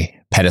high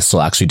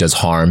pedestal actually does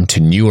harm to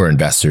newer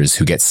investors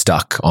who get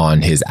stuck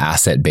on his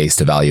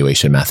asset-based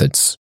evaluation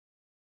methods?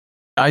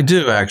 I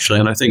do, actually,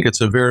 and I think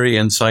it's a very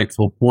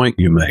insightful point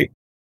you make.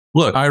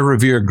 Look, I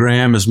revere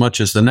Graham as much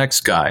as the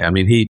next guy. I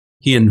mean,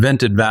 he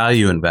invented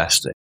value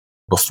investing.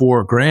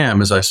 Before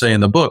Graham, as I say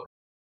in the book,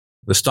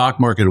 the stock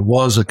market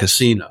was a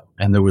casino,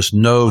 and there was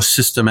no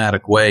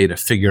systematic way to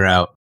figure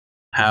out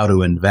how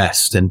to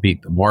invest and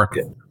beat the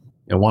market.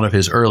 And one of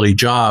his early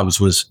jobs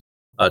was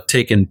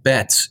taking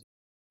bets.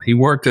 He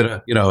worked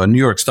at a New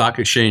York Stock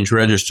Exchange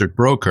registered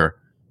broker,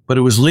 but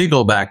it was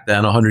legal back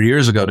then, 100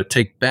 years ago, to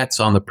take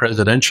bets on the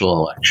presidential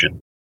election.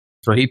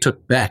 So he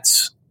took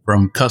bets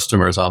from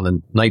customers on the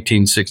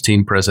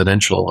 1916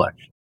 presidential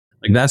election.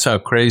 Like, that's how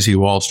crazy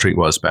Wall Street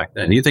was back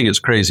then. You think it's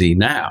crazy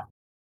now.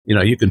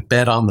 You could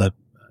bet on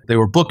they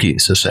were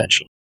bookies,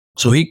 essentially.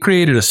 So he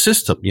created a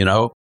system,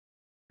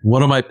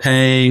 what am I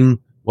paying?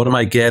 What am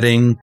I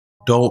getting?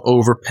 Don't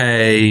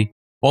overpay.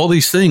 All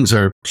these things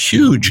are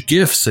huge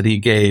gifts that he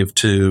gave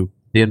to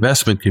the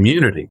investment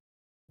community.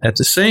 At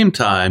the same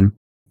time,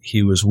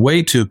 he was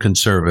way too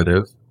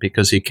conservative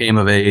because he came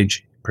of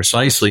age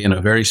precisely in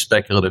a very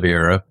speculative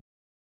era.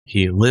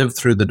 He lived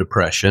through the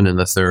Depression in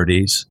the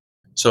 30s,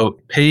 so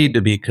paid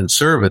to be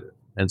conservative.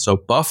 And so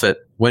Buffett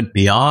went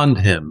beyond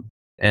him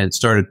and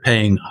started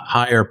paying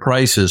higher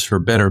prices for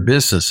better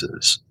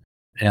businesses.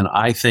 And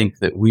I think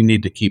that we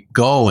need to keep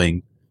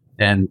going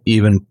and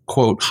even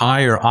quote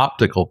higher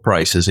optical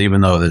prices,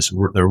 even though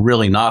they're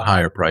really not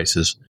higher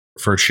prices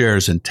for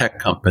shares in tech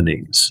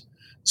companies.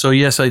 So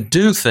yes, I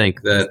do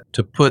think that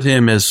to put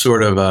him as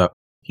sort of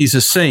he's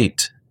a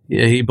saint.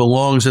 He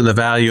belongs in the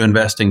value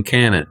investing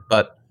canon,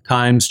 but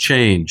times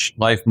change,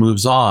 life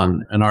moves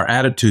on, and our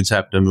attitudes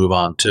have to move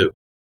on too.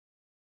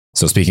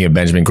 So speaking of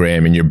Benjamin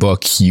Graham, in your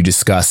book, you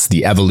discuss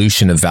the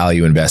evolution of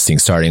value investing,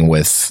 starting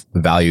with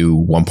Value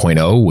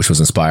 1.0, which was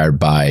inspired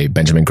by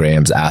Benjamin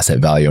Graham's asset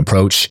value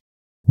approach.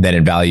 Then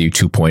in Value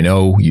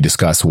 2.0, you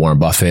discuss Warren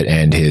Buffett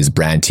and his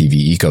brand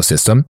TV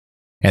ecosystem.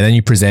 And then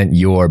you present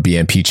your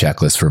BMP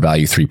checklist for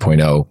Value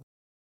 3.0.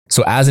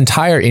 So as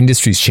entire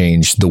industries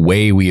change, the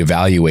way we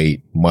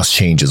evaluate must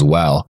change as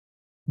well.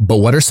 But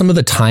what are some of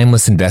the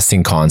timeless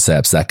investing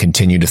concepts that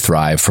continue to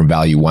thrive from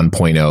Value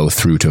 1.0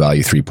 through to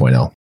Value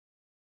 3.0?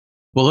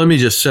 Well, let me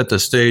just set the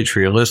stage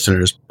for your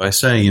listeners by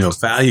saying,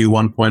 Value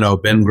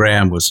 1.0, Ben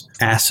Graham was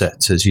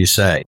assets, as you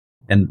say,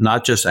 and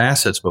not just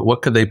assets, but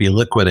what could they be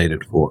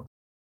liquidated for?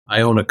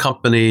 I own a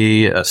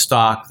company, a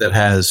stock that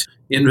has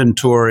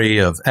inventory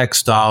of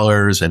X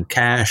dollars and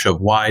cash of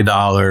Y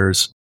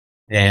dollars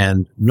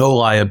and no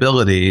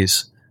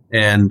liabilities.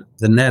 And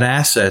the net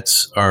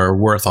assets are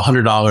worth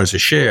 $100 a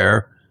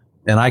share.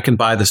 And I can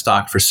buy the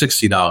stock for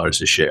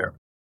 $60 a share.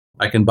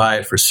 I can buy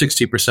it for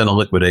 60% of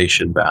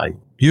liquidation value.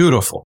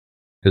 Beautiful.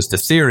 Because the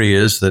theory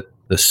is that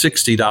the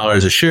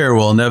 $60 a share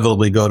will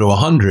inevitably go to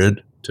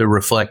 $100 to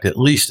reflect at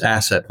least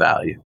asset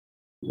value.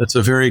 That's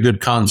a very good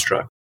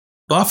construct.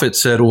 Buffett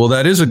said, well,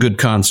 that is a good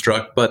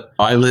construct, but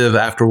I live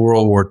after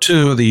World War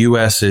II. The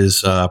U.S.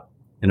 is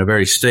in a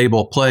very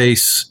stable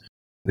place.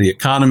 The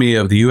economy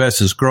of the U.S.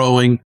 is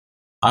growing.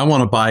 I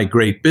want to buy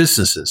great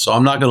businesses. So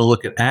I'm not going to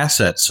look at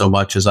assets so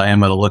much as I am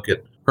going to look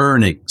at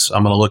earnings.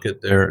 I'm going to look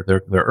at their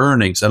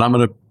earnings, and I'm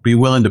going to be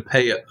willing to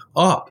pay it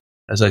up.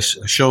 As I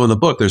show in the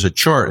book, there's a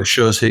chart that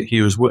shows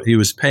he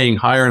was paying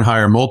higher and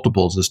higher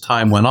multiples as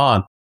time went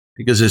on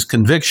because his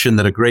conviction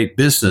that a great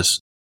business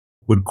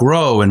would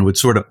grow and would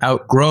sort of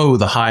outgrow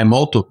the high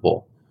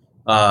multiple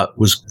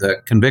was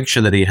the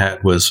conviction that he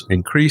had was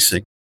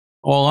increasing.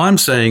 All I'm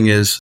saying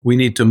is we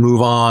need to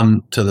move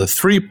on to the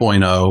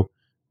 3.0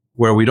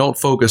 where we don't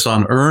focus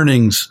on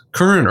earnings,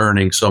 current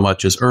earnings so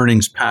much as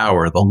earnings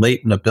power, the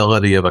latent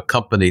ability of a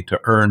company to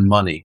earn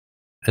money.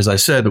 As I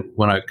said,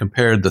 when I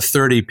compared the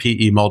 30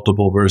 PE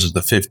multiple versus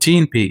the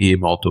 15 PE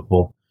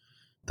multiple,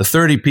 the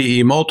 30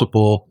 PE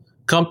multiple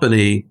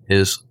company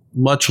is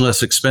much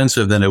less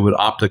expensive than it would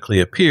optically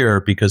appear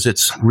because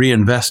it's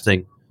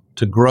reinvesting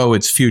to grow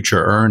its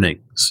future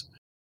earnings.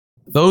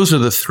 Those are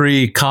the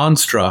three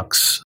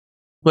constructs.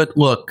 But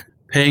look,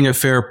 paying a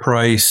fair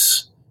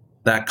price,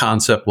 that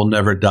concept will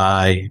never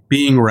die.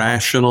 Being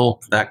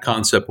rational, that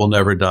concept will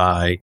never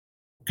die.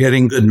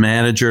 Getting good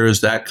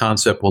managers, that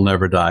concept will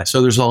never die.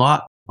 So there's a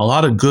lot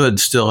of good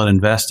still in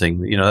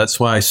investing. That's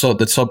why I saw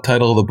the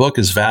subtitle of the book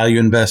is Value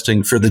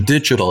Investing for the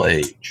Digital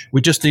Age.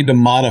 We just need to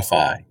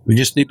modify.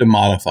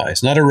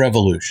 It's not a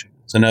revolution.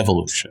 It's an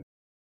evolution.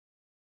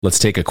 Let's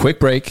take a quick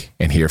break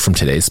and hear from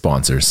today's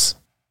sponsors.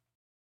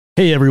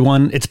 Hey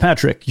everyone, it's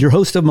Patrick, your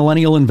host of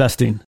Millennial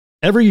Investing.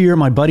 Every year,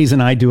 my buddies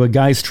and I do a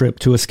guy's trip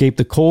to escape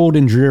the cold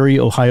and dreary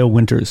Ohio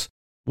winters.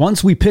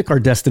 Once we pick our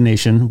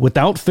destination,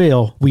 without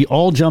fail, we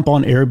all jump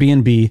on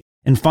Airbnb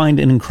and find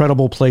an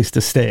incredible place to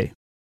stay.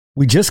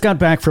 We just got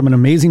back from an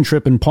amazing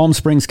trip in Palm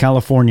Springs,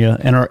 California,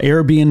 and our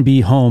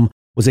Airbnb home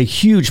was a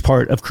huge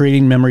part of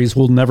creating memories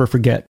we'll never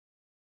forget.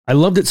 I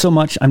loved it so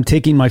much, I'm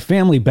taking my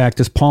family back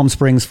to Palm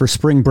Springs for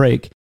spring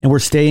break, and we're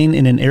staying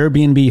in an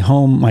Airbnb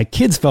home my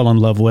kids fell in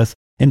love with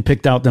and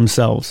picked out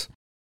themselves.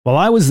 While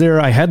I was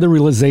there, I had the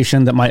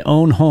realization that my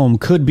own home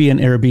could be an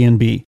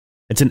Airbnb.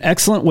 It's an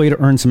excellent way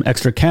to earn some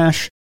extra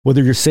cash,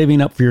 whether you're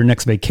saving up for your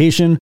next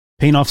vacation,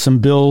 paying off some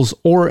bills,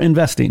 or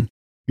investing.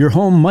 Your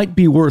home might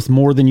be worth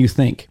more than you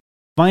think.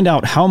 Find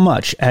out how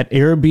much at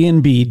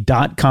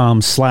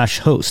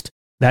airbnb.com/host.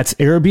 That's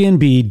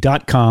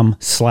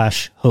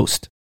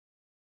airbnb.com/host.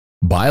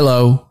 Buy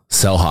low,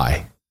 sell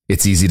high.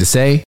 It's easy to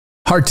say,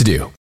 hard to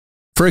do.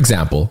 For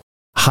example,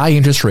 high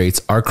interest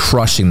rates are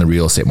crushing the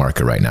real estate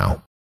market right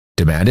now.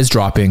 Demand is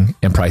dropping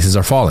and prices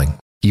are falling,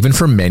 even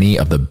for many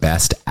of the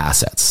best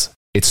assets.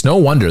 It's no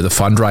wonder the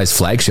Fundrise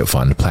flagship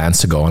fund plans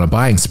to go on a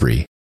buying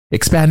spree,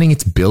 expanding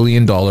its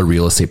billion-dollar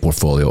real estate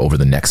portfolio over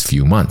the next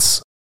few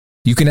months.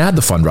 You can add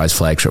the Fundrise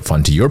flagship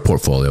fund to your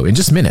portfolio in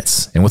just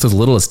minutes and with as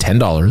little as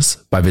 $10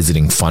 by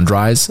visiting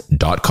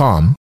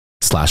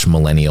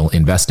fundrise.com/millennial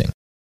investing.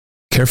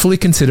 Carefully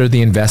consider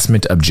the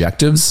investment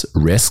objectives,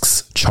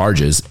 risks,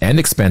 charges, and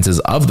expenses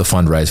of the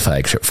Fundrise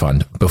flagship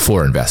fund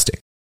before investing.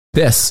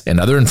 This and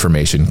other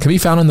information can be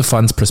found in the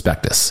fund's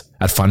prospectus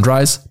at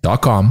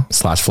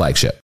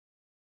fundrise.com/flagship.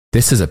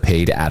 This is a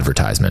paid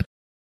advertisement.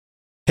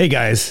 Hey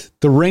guys,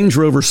 the Range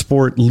Rover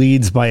Sport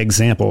leads by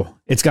example.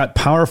 It's got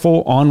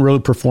powerful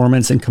on-road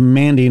performance and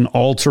commanding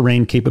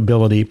all-terrain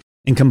capability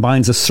and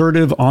combines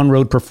assertive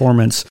on-road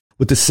performance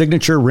with the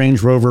signature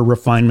Range Rover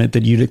refinement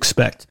that you'd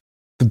expect.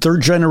 The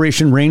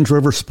third-generation Range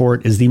Rover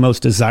Sport is the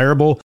most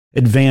desirable,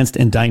 advanced,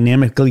 and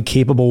dynamically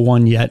capable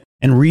one yet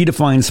and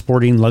redefines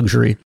sporting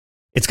luxury.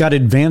 It's got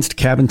advanced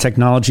cabin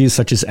technologies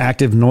such as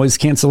active noise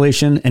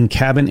cancellation and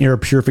cabin air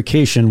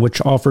purification, which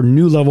offer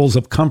new levels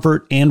of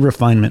comfort and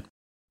refinement.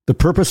 The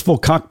purposeful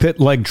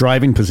cockpit-like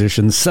driving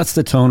position sets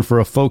the tone for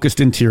a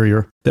focused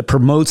interior that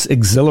promotes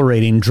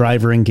exhilarating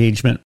driver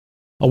engagement.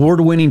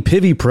 Award-winning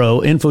Pivi Pro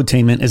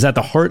infotainment is at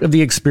the heart of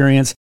the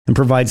experience and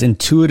provides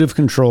intuitive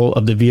control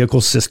of the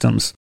vehicle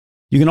systems.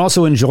 You can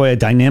also enjoy a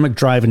dynamic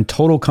drive in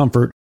total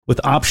comfort with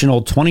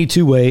optional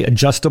 22-way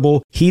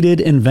adjustable,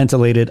 heated and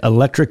ventilated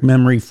electric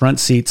memory front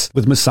seats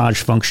with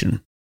massage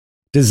function.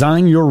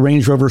 Design your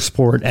Range Rover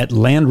Sport at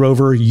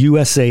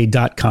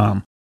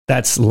LandRoverUSA.com.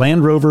 That's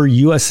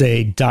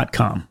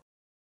LandRoverUSA.com.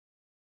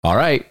 All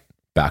right,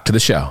 back to the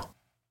show.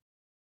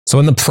 So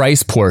in the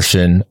price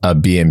portion of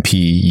BMP,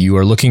 you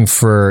are looking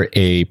for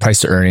a price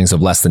to earnings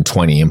of less than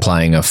 20,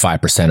 implying a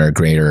 5% or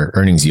greater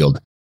earnings yield.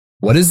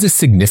 What is the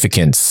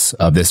significance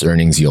of this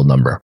earnings yield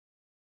number?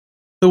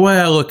 The way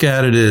I look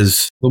at it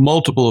is the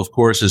multiple, of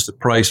course, is the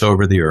price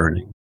over the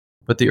earning.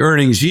 But the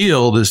earnings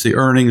yield is the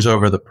earnings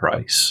over the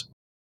price,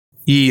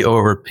 E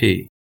over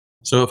P.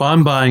 So if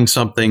I'm buying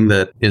something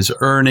that is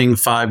earning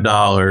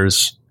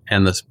 $5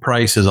 and the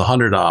price is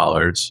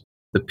 $100,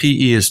 the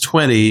PE is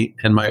 20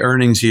 and my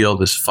earnings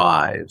yield is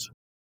 5.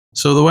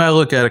 So the way I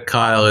look at it,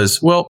 Kyle,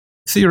 is, well,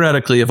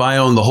 theoretically, if I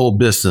own the whole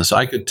business,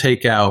 I could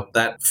take out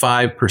that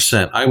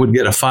 5%. I would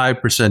get a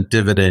 5%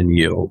 dividend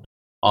yield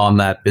on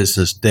that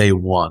business day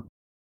one.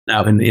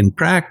 Now, in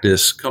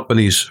practice,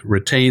 companies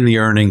retain the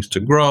earnings to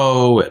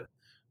grow,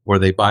 or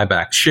they buy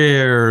back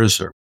shares,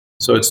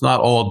 so it's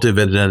not all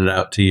dividended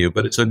out to you,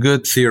 but it's a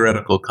good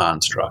theoretical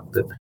construct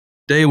that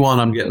day one,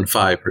 I'm getting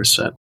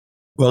 5%.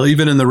 Well,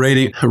 even in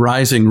the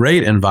rising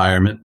rate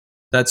environment,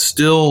 that's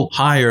still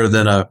higher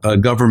than a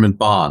government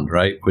bond,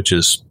 right? Which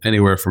is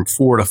anywhere from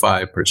 4 to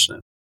 5%.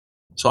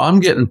 So I'm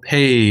getting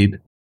paid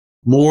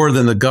more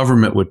than the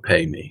government would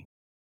pay me.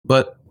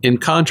 But in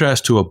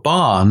contrast to a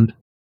bond,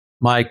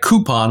 my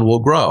coupon will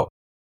grow.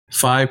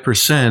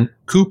 5%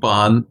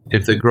 coupon,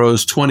 if it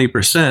grows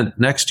 20%,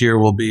 next year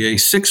will be a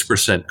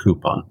 6%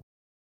 coupon.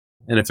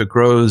 And if it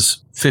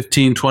grows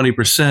 15,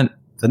 20%,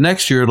 the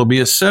next year it'll be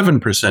a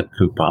 7%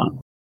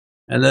 coupon.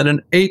 And then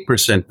an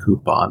 8%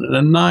 coupon and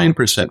a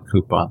 9%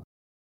 coupon.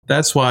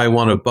 That's why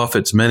one of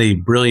Buffett's many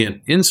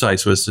brilliant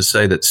insights was to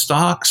say that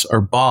stocks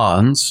are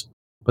bonds,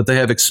 but they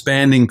have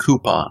expanding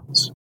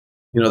coupons.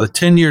 You know, the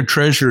 10-year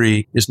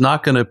treasury is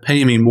not going to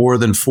pay me more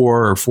than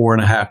 4 or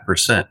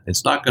 4.5%.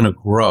 It's not going to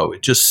grow.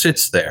 It just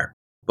sits there.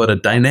 But a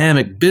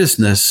dynamic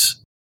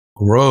business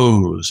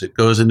grows. It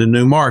goes into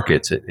new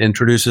markets. It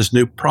introduces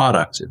new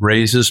products. It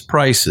raises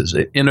prices.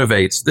 It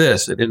innovates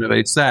this. It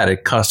innovates that.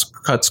 It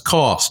cuts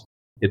costs.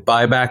 It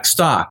buy back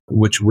stock,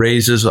 which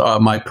raises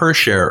my per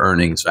share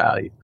earnings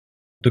value.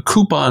 The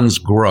coupons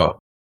grow.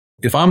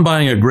 If I'm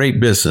buying a great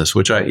business,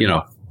 which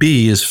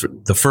B is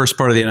the first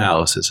part of the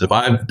analysis. If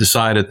I've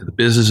decided that the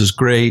business is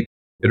great,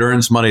 it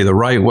earns money the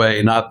right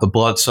way, not the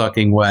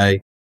blood-sucking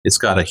way. It's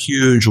got a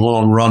huge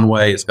long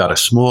runway. It's got a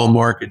small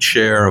market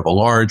share of a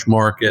large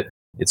market.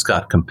 It's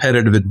got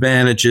competitive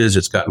advantages.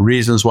 It's got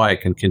reasons why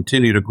it can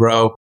continue to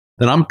grow.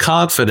 Then I'm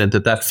confident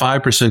that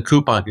 5%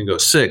 coupon can go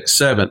 6,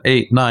 7,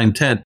 8, 9,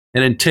 10.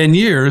 And in 10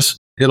 years,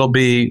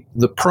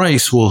 the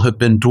price will have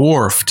been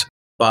dwarfed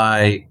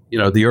by,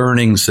 the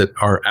earnings that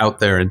are out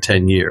there in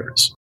 10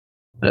 years.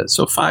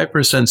 So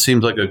 5%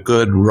 seems like a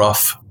good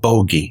rough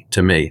bogey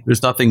to me.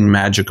 There's nothing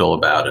magical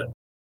about it.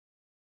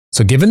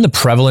 So given the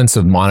prevalence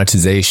of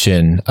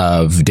monetization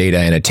of data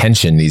and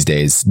attention these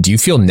days, do you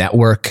feel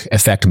network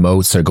effect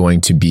moats are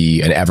going to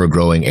be an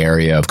ever-growing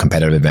area of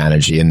competitive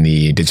advantage in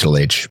the digital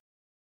age?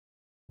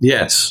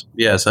 Yes,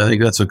 I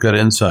think that's a good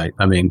insight.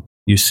 I mean,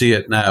 you see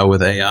it now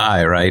with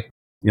AI, right?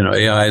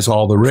 AI is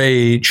all the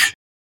rage,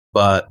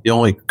 but the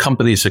only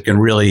companies that can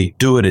really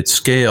do it at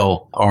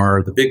scale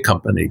are the big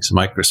companies,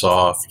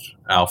 Microsoft,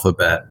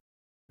 Alphabet,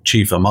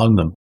 chief among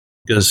them,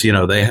 because,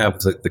 they have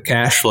the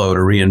cash flow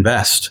to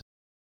reinvest.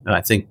 And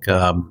I think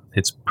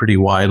it's pretty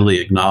widely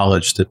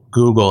acknowledged that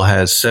Google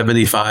has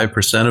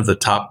 75% of the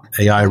top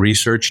AI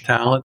research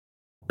talent.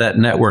 That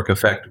network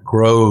effect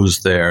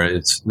grows there.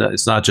 It's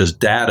not just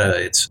data,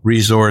 it's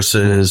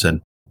resources.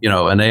 And,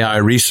 an AI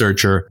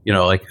researcher,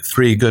 like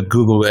 3 good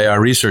Google AI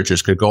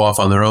researchers could go off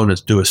on their own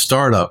and do a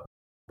startup.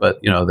 But,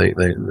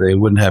 they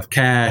wouldn't have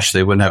cash.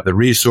 They wouldn't have the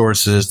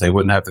resources. They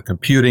wouldn't have the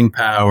computing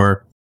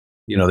power.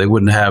 They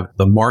wouldn't have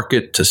the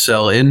market to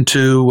sell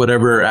into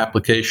whatever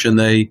application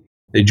they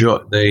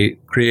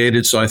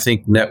created. So I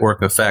think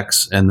network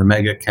effects and the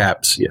mega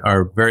caps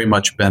are very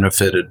much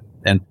benefited.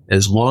 And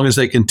as long as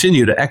they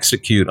continue to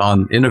execute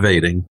on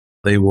innovating,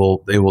 they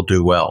will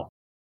do well.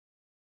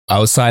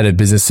 Outside of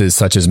businesses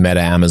such as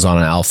Meta, Amazon,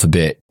 and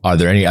Alphabet, are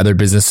there any other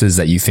businesses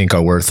that you think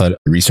are worth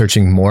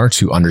researching more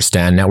to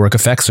understand network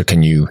effects, or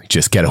can you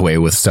just get away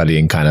with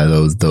studying kind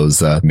of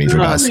those major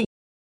guys?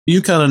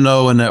 You kind of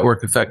know a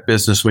network effect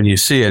business when you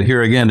see it.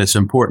 Here again, it's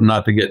important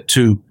not to get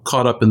too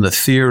caught up in the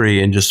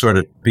theory and just sort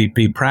of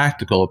be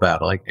practical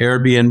about it. Like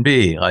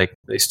Airbnb, like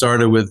they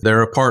started with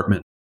their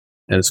apartment,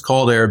 and it's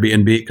called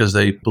Airbnb because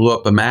they blew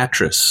up a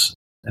mattress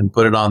and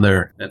put it on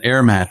an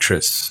air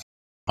mattress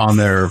on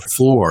their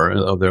floor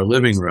of their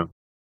living room.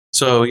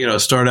 So,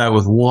 start out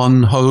with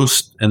one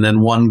host and then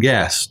one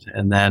guest,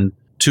 and then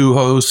 2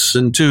 hosts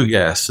and 2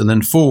 guests, and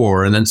then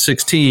 4, and then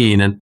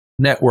 16, and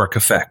network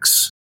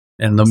effects.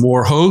 And the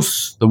more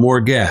hosts, the more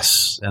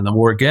guests, and the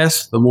more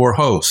guests, the more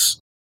hosts,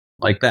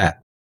 like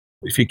that.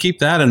 If you keep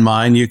that in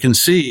mind, you can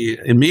see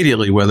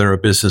immediately whether a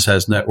business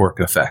has network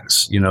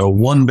effects.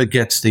 One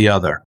begets the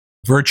other.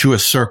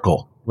 Virtuous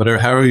circle,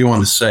 however you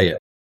want to say it.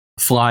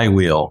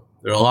 Flywheel.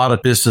 There are a lot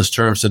of business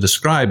terms to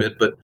describe it,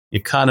 but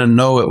you kind of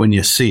know it when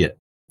you see it.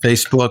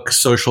 Facebook,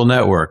 social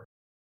network.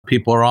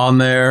 People are on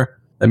there.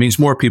 That means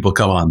more people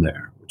come on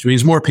there, which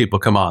means more people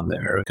come on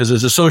there because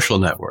it's a social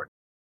network.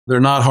 They're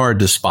not hard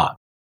to spot.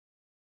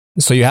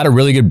 So you had a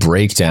really good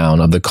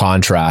breakdown of the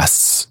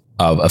contrasts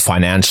of a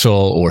financial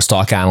or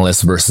stock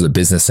analyst versus a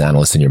business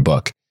analyst in your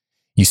book.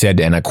 You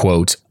said, and I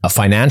quote, "A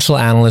financial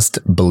analyst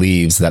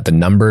believes that the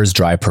numbers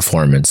drive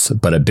performance,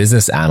 but a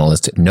business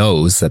analyst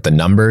knows that the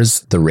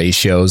numbers, the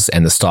ratios,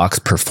 and the stock's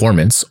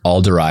performance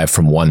all derive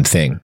from one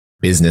thing,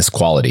 business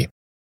quality."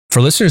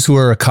 For listeners who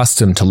are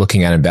accustomed to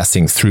looking at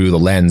investing through the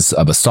lens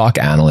of a stock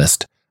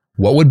analyst,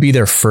 what would be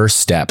their first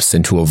steps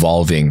into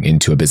evolving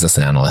into a business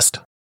analyst?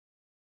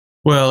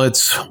 Well,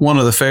 it's one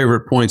of the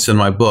favorite points in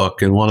my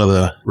book and one of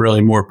the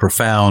really more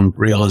profound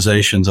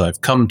realizations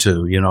I've come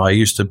to. I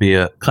used to be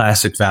a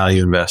classic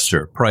value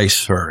investor, price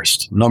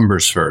first,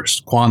 numbers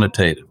first,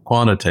 quantitative.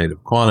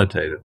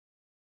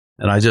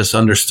 And I just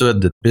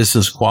understood that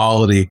business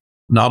quality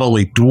not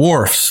only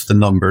dwarfs the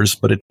numbers,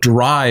 but it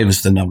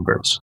drives the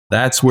numbers.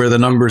 That's where the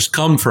numbers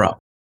come from.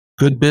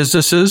 Good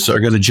businesses are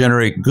going to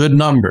generate good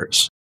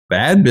numbers.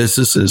 Bad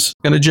businesses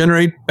are going to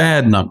generate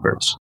bad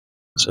numbers.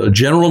 So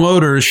General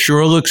Motors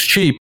sure looks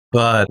cheap,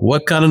 but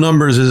what kind of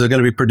numbers is it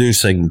going to be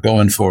producing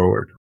going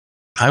forward?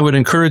 I would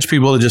encourage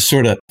people to just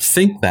sort of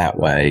think that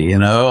way,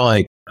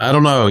 I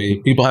don't know,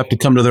 people have to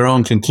come to their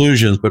own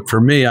conclusions, but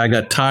for me, I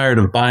got tired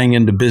of buying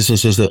into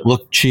businesses that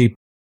looked cheap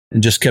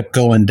and just kept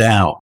going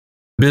down.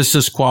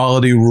 Business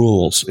quality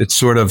rules. It's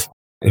sort of,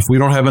 if we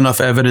don't have enough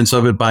evidence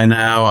of it by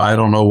now, I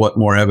don't know what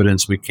more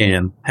evidence we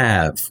can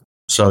have.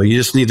 So you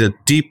just need to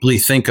deeply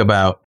think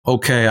about,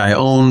 okay, I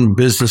own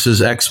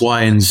businesses X,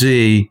 Y, and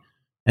Z,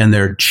 and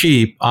they're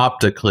cheap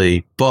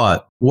optically,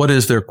 but what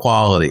is their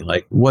quality?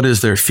 Like, what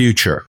is their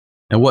future?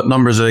 And what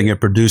numbers are they going to be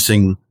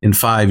producing in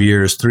 5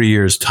 years, 3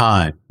 years'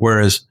 time?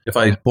 Whereas if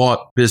I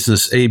bought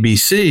business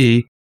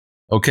ABC,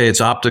 okay,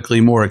 it's optically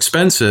more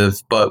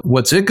expensive, but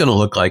what's it going to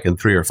look like in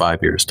 3 or 5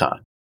 years'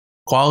 time?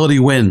 Quality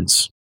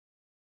wins.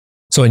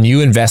 So a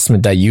new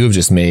investment that you have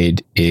just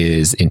made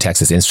is in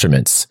Texas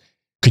Instruments.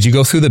 Could you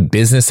go through the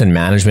business and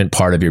management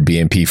part of your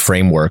BMP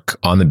framework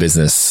on the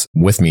business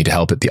with me to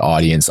help the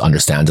audience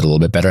understand it a little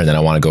bit better? And then I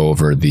want to go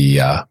over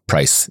the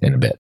price in a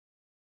bit.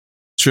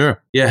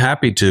 Sure. Yeah,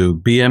 happy to.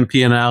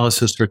 BMP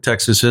analysis for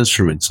Texas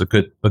Instruments, a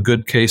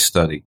good case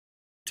study.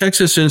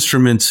 Texas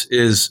Instruments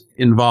is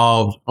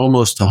involved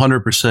almost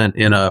 100%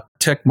 in a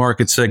tech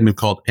market segment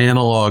called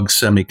analog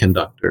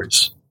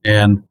semiconductors.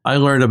 And I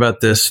learned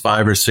about this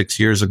 5 or 6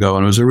 years ago,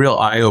 and it was a real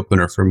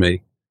eye-opener for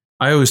me.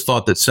 I always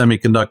thought that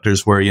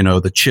semiconductors were,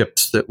 the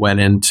chips that went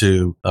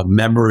into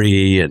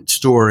memory and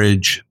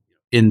storage,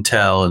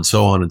 Intel, and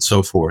so on and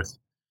so forth.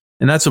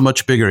 And that's a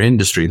much bigger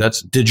industry.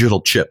 That's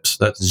digital chips.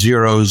 That's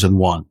zeros and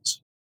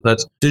ones.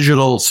 That's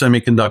digital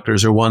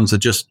semiconductors are ones that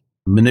just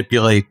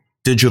manipulate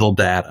digital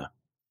data.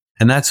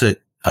 And that's it's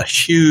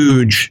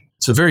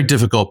a very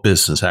difficult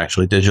business,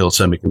 actually, digital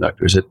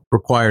semiconductors. It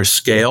requires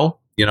scale,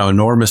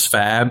 enormous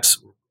fabs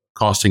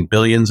costing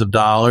billions of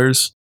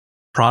dollars.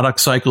 Product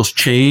cycles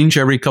change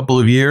every couple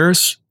of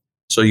years.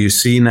 So you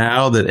see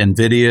now that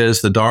NVIDIA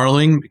is the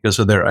darling because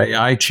of their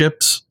AI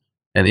chips,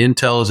 and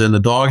Intel is in the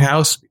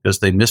doghouse because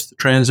they missed the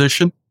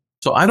transition.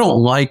 So I don't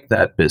like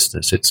that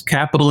business. It's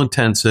capital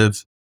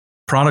intensive.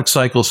 Product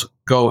cycles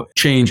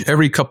change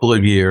every couple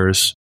of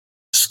years.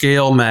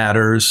 Scale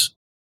matters.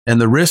 And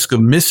the risk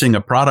of missing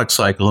a product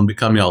cycle and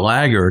becoming a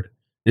laggard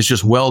is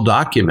just well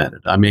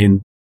documented. I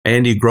mean,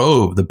 Andy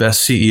Grove, the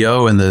best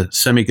CEO in the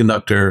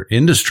semiconductor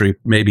industry,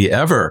 maybe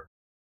ever.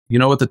 You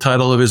know what the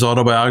title of his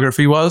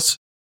autobiography was?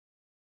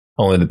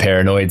 Only the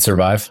Paranoid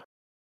Survive.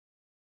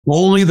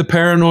 Only the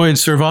Paranoid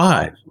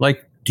Survive.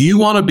 Like, do you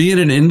want to be in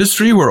an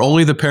industry where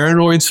only the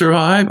paranoid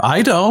survive?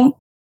 I don't.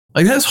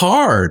 That's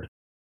hard.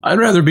 I'd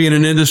rather be in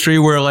an industry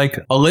where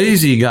a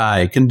lazy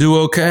guy can do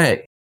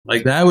okay.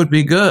 That would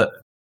be good.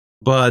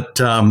 But,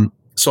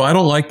 so I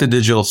don't like the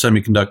digital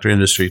semiconductor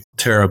industry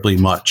terribly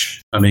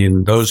much. I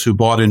mean, those who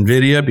bought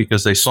NVIDIA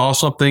because they saw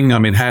something,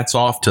 hats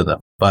off to them.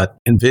 But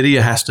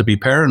NVIDIA has to be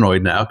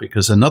paranoid now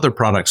because another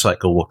product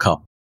cycle will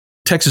come.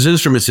 Texas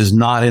Instruments is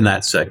not in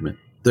that segment.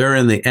 They're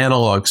in the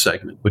analog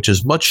segment, which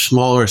is much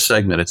smaller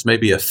segment. It's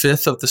maybe a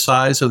fifth of the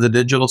size of the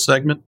digital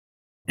segment.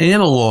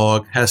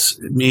 Analog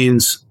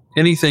means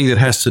anything that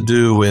has to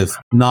do with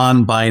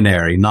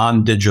non-binary,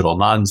 non-digital,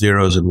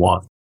 non-zeros and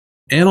ones.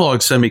 Analog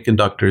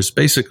semiconductors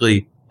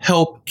basically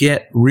help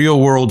get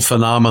real-world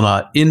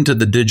phenomena into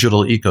the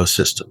digital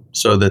ecosystem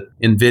so that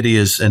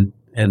NVIDIA's and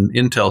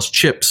Intel's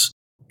chips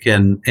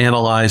can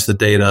analyze the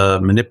data,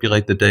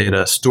 manipulate the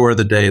data, store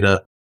the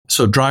data.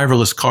 So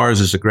driverless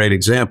cars is a great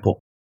example.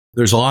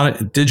 There's a lot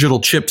of digital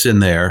chips in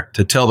there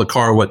to tell the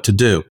car what to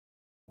do.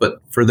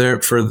 But for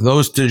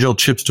those digital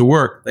chips to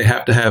work, they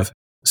have to have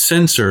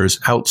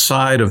sensors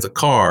outside of the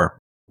car.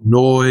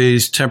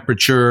 Noise,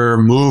 temperature,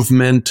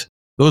 movement.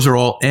 Those are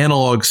all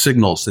analog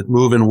signals that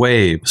move in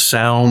waves.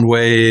 Sound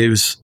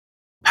waves,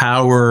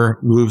 power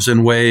moves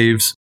in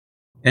waves.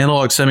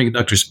 Analog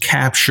semiconductors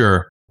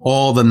capture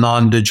all the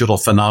non-digital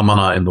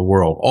phenomena in the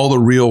world, all the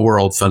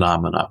real-world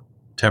phenomena.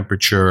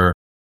 Temperature,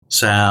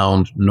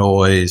 sound,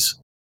 noise.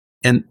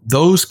 And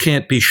those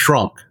can't be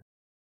shrunk.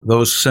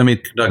 Those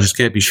semiconductors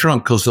can't be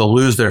shrunk because they'll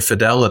lose their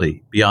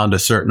fidelity beyond a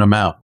certain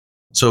amount.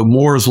 So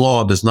Moore's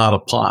law does not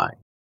apply.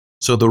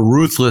 So the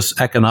ruthless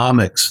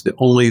economics,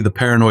 only the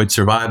paranoid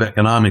survive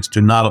economics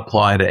do not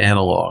apply to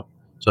analog.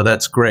 So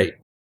that's great.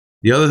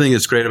 The other thing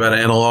that's great about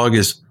analog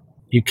is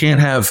you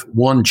can't have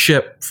one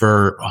chip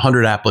for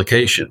 100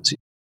 applications.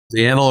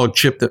 The analog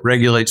chip that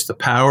regulates the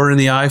power in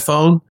the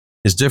iPhone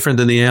is different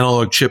than the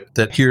analog chip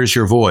that hears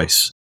your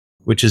voice,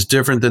 which is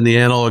different than the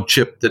analog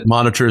chip that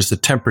monitors the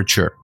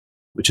temperature,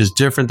 which is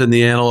different than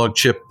the analog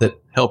chip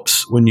that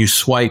helps when you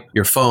swipe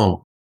your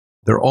phone.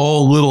 They're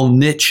all little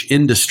niche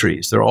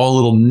industries. They're all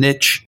little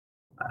niche.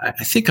 I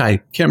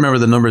can't remember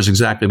the numbers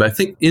exactly, but I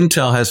think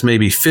Intel has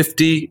maybe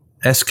 50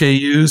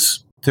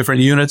 SKUs,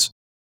 different units,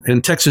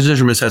 and Texas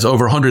Instruments has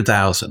over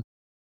 100,000,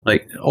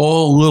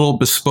 all little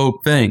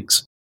bespoke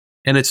things.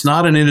 And it's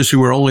not an industry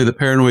where only the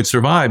paranoid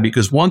survive,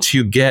 because once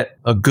you get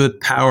a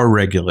good power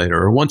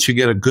regulator or once you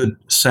get a good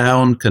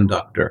sound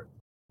conductor,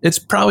 it's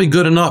probably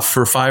good enough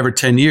for 5 or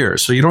 10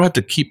 years. So you don't have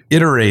to keep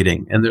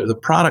iterating, and the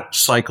product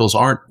cycles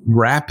aren't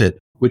rapid,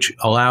 which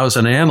allows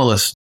an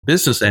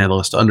business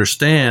analyst to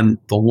understand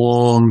the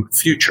long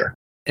future.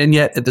 And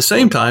yet at the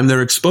same time,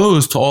 they're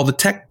exposed to all the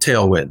tech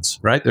tailwinds,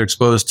 right? They're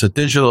exposed to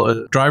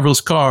digital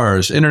driverless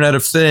cars, Internet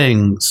of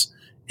Things,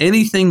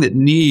 anything that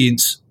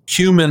needs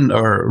human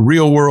or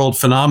real world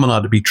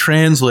phenomena to be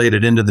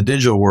translated into the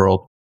digital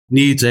world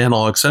needs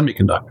analog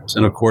semiconductors.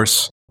 And of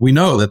course, we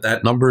know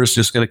that number is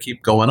just going to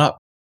keep going up.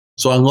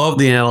 So I love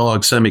the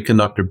analog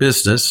semiconductor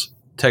business.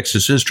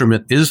 Texas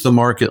Instrument is the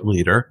market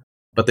leader,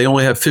 but they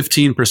only have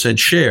 15%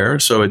 share.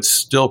 So it's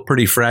still a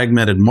pretty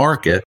fragmented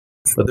market,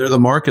 but they're the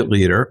market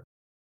leader.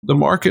 The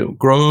market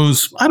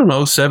grows,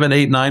 7,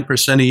 8,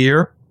 9% a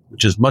year,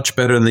 which is much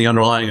better than the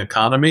underlying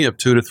economy of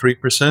 2 to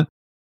 3%.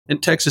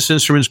 And Texas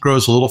Instruments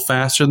grows a little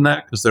faster than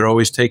that because they're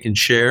always taking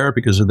share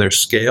because of their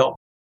scale.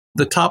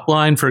 the top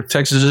line for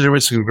Texas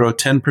Instruments can grow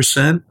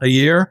 10% a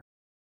year.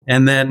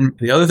 And then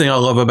the other thing I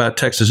love about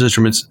Texas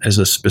Instruments as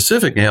a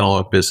specific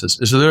analog business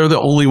is they're the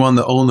only one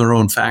that own their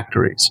own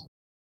factories.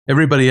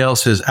 Everybody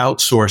else has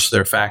outsourced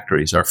their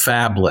factories, are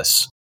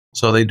fabless.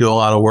 So they do a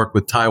lot of work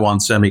with Taiwan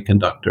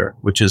Semiconductor,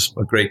 which is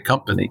a great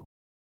company.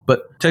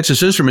 But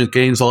Texas Instruments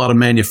gains a lot of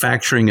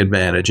manufacturing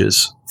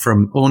advantages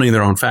from owning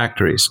their own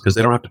factories because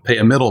they don't have to pay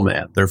a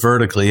middleman. They're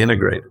vertically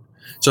integrated.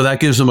 So that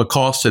gives them a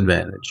cost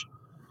advantage.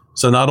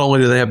 So not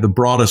only do they have the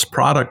broadest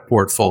product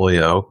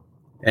portfolio,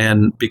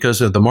 and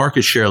because of the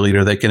market share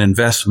leader, they can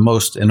invest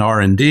most in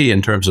R&D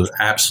in terms of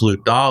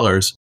absolute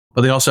dollars,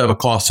 but they also have a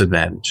cost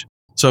advantage.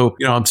 So,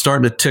 I'm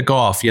starting to tick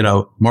off,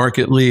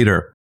 market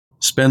leader,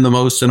 spend the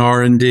most in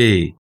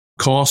R&D,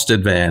 cost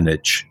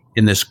advantage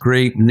in this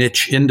great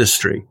niche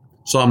industry.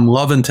 So I'm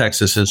loving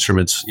Texas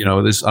Instruments.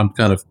 I'm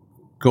kind of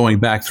going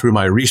back through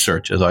my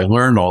research as I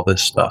learned all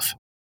this stuff.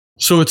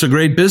 So it's a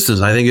great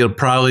business. I think it'll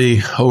probably,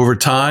 over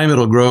time,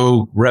 it'll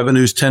grow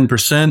revenues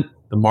 10%.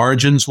 The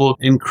margins will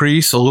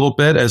increase a little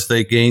bit as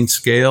they gain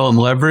scale and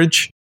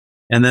leverage,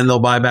 and then they'll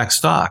buy back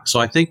stock.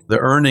 So I think the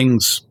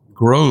earnings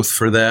growth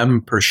for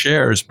them per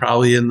share is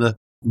probably in the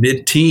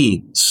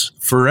mid-teens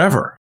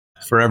forever.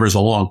 Forever is a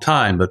long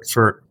time, but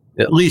for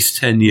at least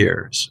 10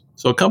 years.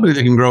 So a company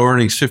that can grow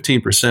earnings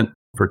 15%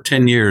 for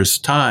 10 years'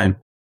 time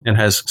and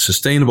has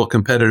sustainable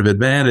competitive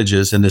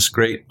advantages in this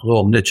great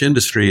little niche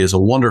industry is a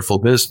wonderful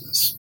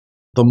business.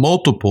 The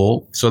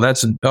multiple, so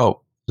that's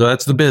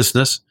the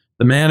business.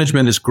 The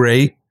management is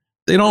great.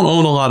 They don't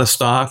own a lot of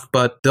stock,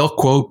 but they'll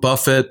quote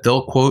Buffett,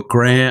 they'll quote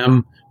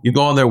Graham. You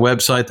go on their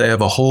website, they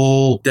have a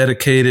whole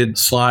dedicated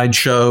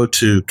slideshow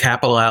to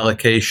capital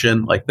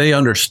allocation. Like, they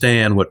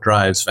understand what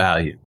drives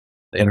value.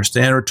 They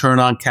understand return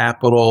on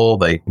capital.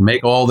 They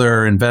make all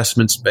their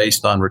investments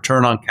based on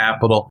return on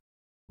capital.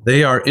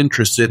 They are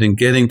interested in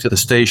getting to the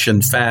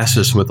station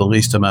fastest with the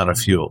least amount of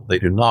fuel. They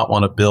do not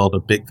want to build a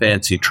big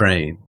fancy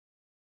train.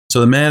 So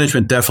the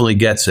management definitely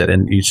gets it.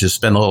 And you just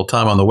spend a little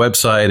time on the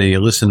website and you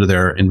listen to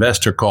their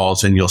investor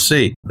calls and you'll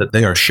see that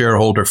they are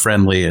shareholder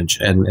friendly and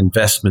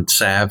investment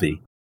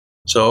savvy.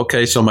 So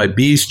my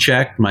B's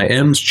checked, my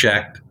M's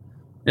checked.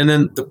 And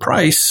then the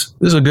price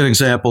is a good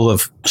example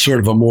of sort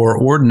of a more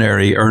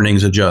ordinary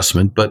earnings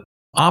adjustment, but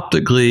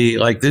optically,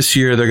 like this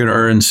year, they're going to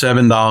earn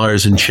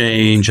 $7 and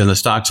change, and the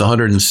stock's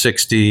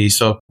 160.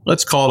 So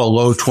let's call it a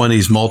low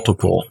 20s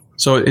multiple.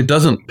 So it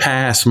doesn't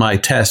pass my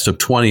test of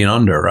 20 and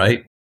under,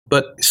 right?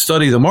 But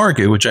study the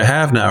market, which I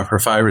have now for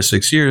 5 or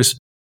 6 years,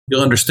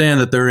 you'll understand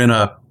that they're in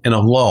a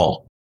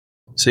lull.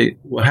 See,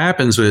 what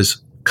happens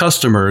is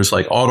customers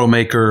like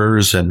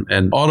automakers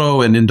and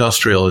auto and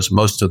industrial is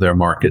most of their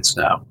markets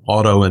now,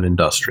 auto and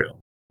industrial.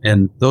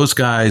 And those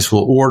guys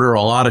will order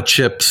a lot of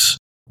chips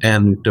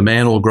and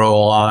demand will grow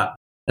a lot.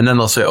 And then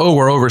they'll say,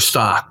 we're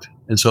overstocked.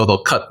 And so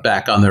they'll cut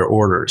back on their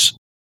orders.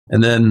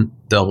 And then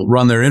they'll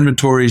run their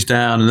inventories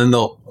down and then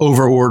they'll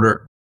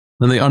overorder.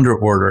 Then they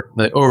underorder.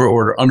 They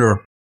overorder,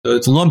 under. So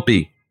it's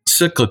lumpy,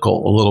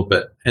 cyclical a little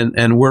bit.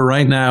 And we're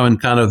right now in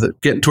kind of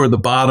getting toward the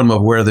bottom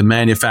of where the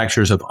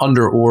manufacturers have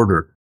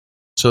underordered.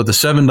 So the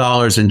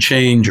 $7 and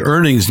change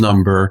earnings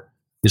number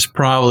is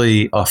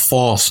probably a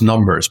false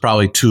number. It's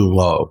probably too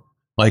low.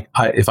 Like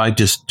if I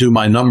just do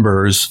my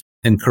numbers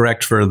and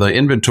correct for the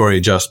inventory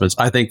adjustments,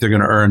 I think they're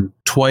going to earn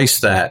twice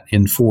that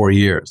in 4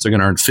 years. They're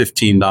going to earn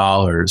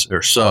 $15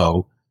 or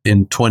so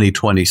in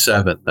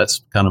 2027.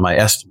 That's kind of my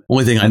estimate.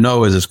 Only thing I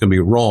know is it's going to be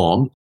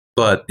wrong,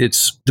 but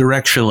it's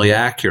directionally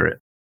accurate.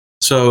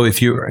 So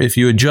if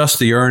you adjust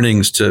the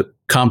earnings to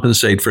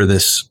compensate for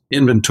this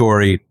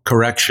inventory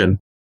correction,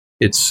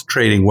 it's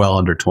trading well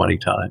under 20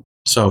 times.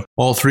 So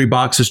all 3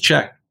 boxes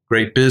checked.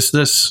 Great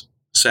business,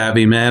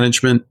 savvy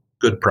management,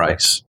 good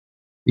price.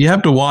 You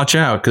have to watch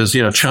out because,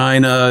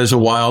 China is a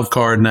wild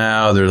card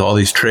now. There's all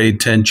these trade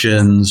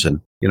tensions and,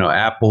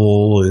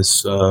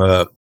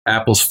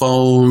 Apple's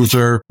phones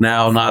are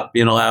now not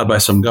being allowed by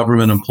some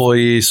government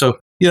employees. So,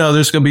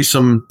 there's going to be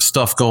some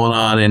stuff going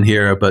on in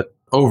here. But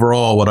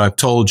overall, what I've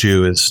told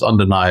you is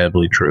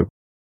undeniably true.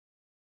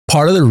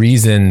 Part of the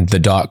reason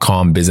the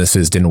 .com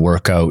businesses didn't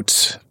work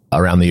out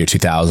around the year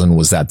 2000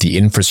 was that the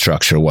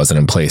infrastructure wasn't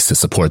in place to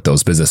support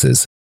those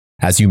businesses.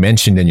 As you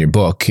mentioned in your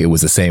book, it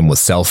was the same with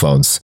cell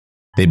phones.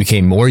 They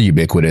became more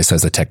ubiquitous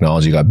as the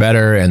technology got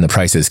better and the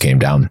prices came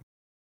down.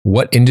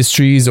 What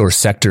industries or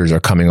sectors are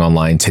coming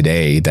online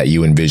today that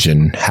you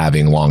envision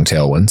having long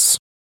tailwinds?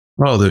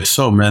 Oh, there's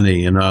so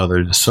many,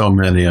 there's so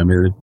many. I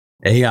mean,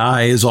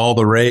 AI is all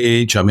the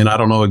rage. I mean, I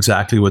don't know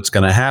exactly what's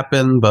going to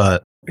happen,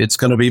 but it's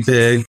going to be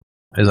big.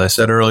 As I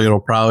said earlier, it'll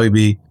probably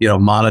be,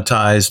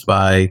 monetized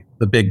by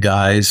the big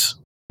guys,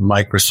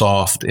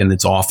 Microsoft in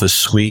its Office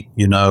suite,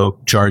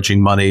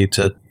 charging money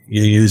to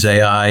use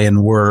AI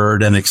in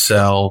Word and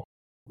Excel.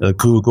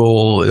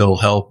 Google, it'll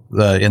help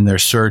in their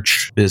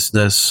search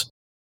business.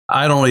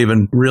 I don't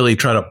even really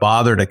try to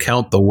bother to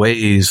count the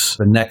ways,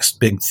 the next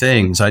big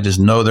things. I just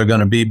know they're going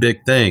to be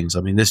big things.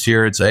 I mean, this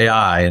year it's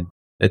AI, and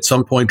at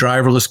some point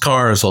driverless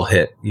cars will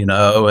hit,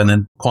 and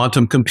then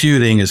quantum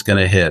computing is going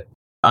to hit.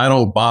 I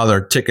don't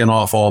bother ticking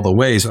off all the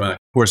ways.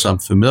 course, I'm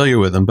familiar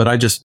with them, but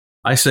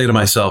I say to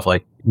myself,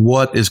 like,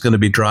 what is going to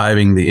be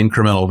driving the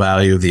incremental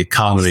value of the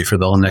economy for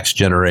the next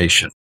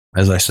generation?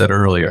 As I said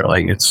earlier,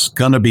 like, it's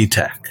going to be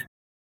tech.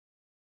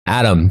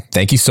 Adam,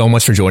 thank you so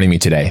much for joining me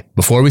today.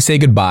 Before we say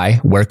goodbye,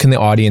 where can the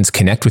audience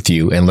connect with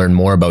you and learn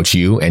more about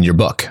you and your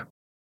book?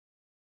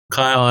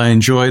 Kyle, I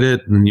enjoyed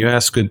it, and you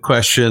asked good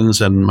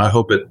questions, and I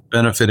hope it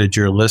benefited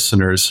your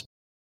listeners.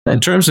 In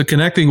terms of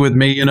connecting with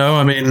me,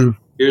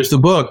 here's the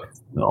book.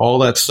 All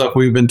that stuff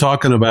we've been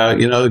talking about,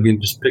 you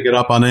can just pick it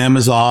up on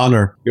Amazon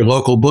or your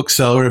local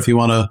bookseller if you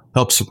want to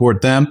help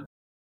support them.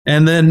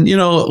 And then,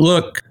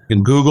 look, you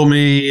can Google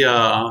me.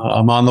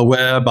 I'm on the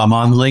web. I'm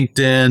on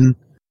LinkedIn.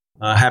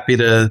 Happy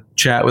to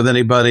chat with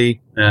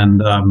anybody.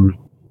 And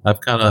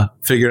I've kind of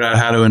figured out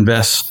how to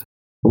invest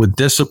with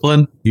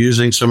discipline,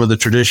 using some of the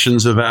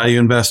traditions of value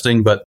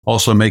investing, but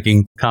also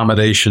making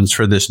accommodations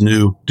for this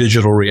new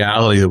digital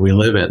reality that we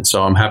live in.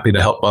 So I'm happy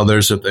to help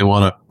others if they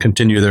want to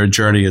continue their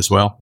journey as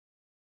well.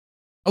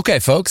 Okay,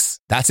 folks,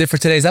 that's it for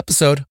today's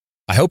episode.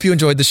 I hope you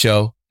enjoyed the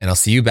show, and I'll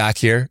see you back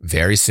here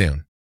very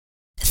soon.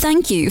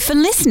 Thank you for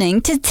listening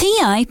to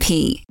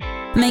TIP.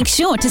 Make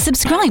sure to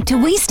subscribe to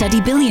We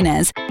Study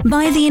Billionaires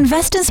by the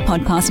Investors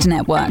Podcast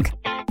Network.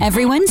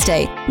 Every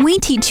Wednesday, we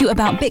teach you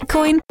about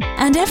Bitcoin,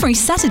 and every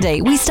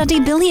Saturday, we study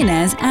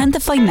billionaires and the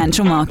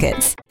financial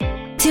markets.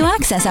 To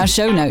access our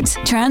show notes,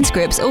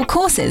 transcripts, or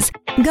courses,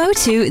 go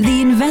to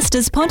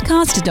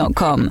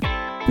theinvestorspodcast.com.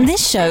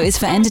 This show is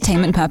for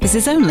entertainment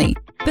purposes only.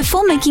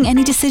 Before making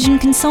any decision,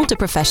 consult a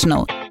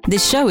professional.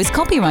 This show is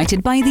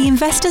copyrighted by the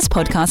Investors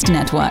Podcast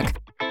Network.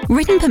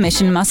 Written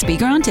permission must be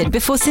granted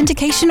before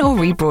syndication or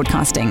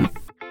rebroadcasting.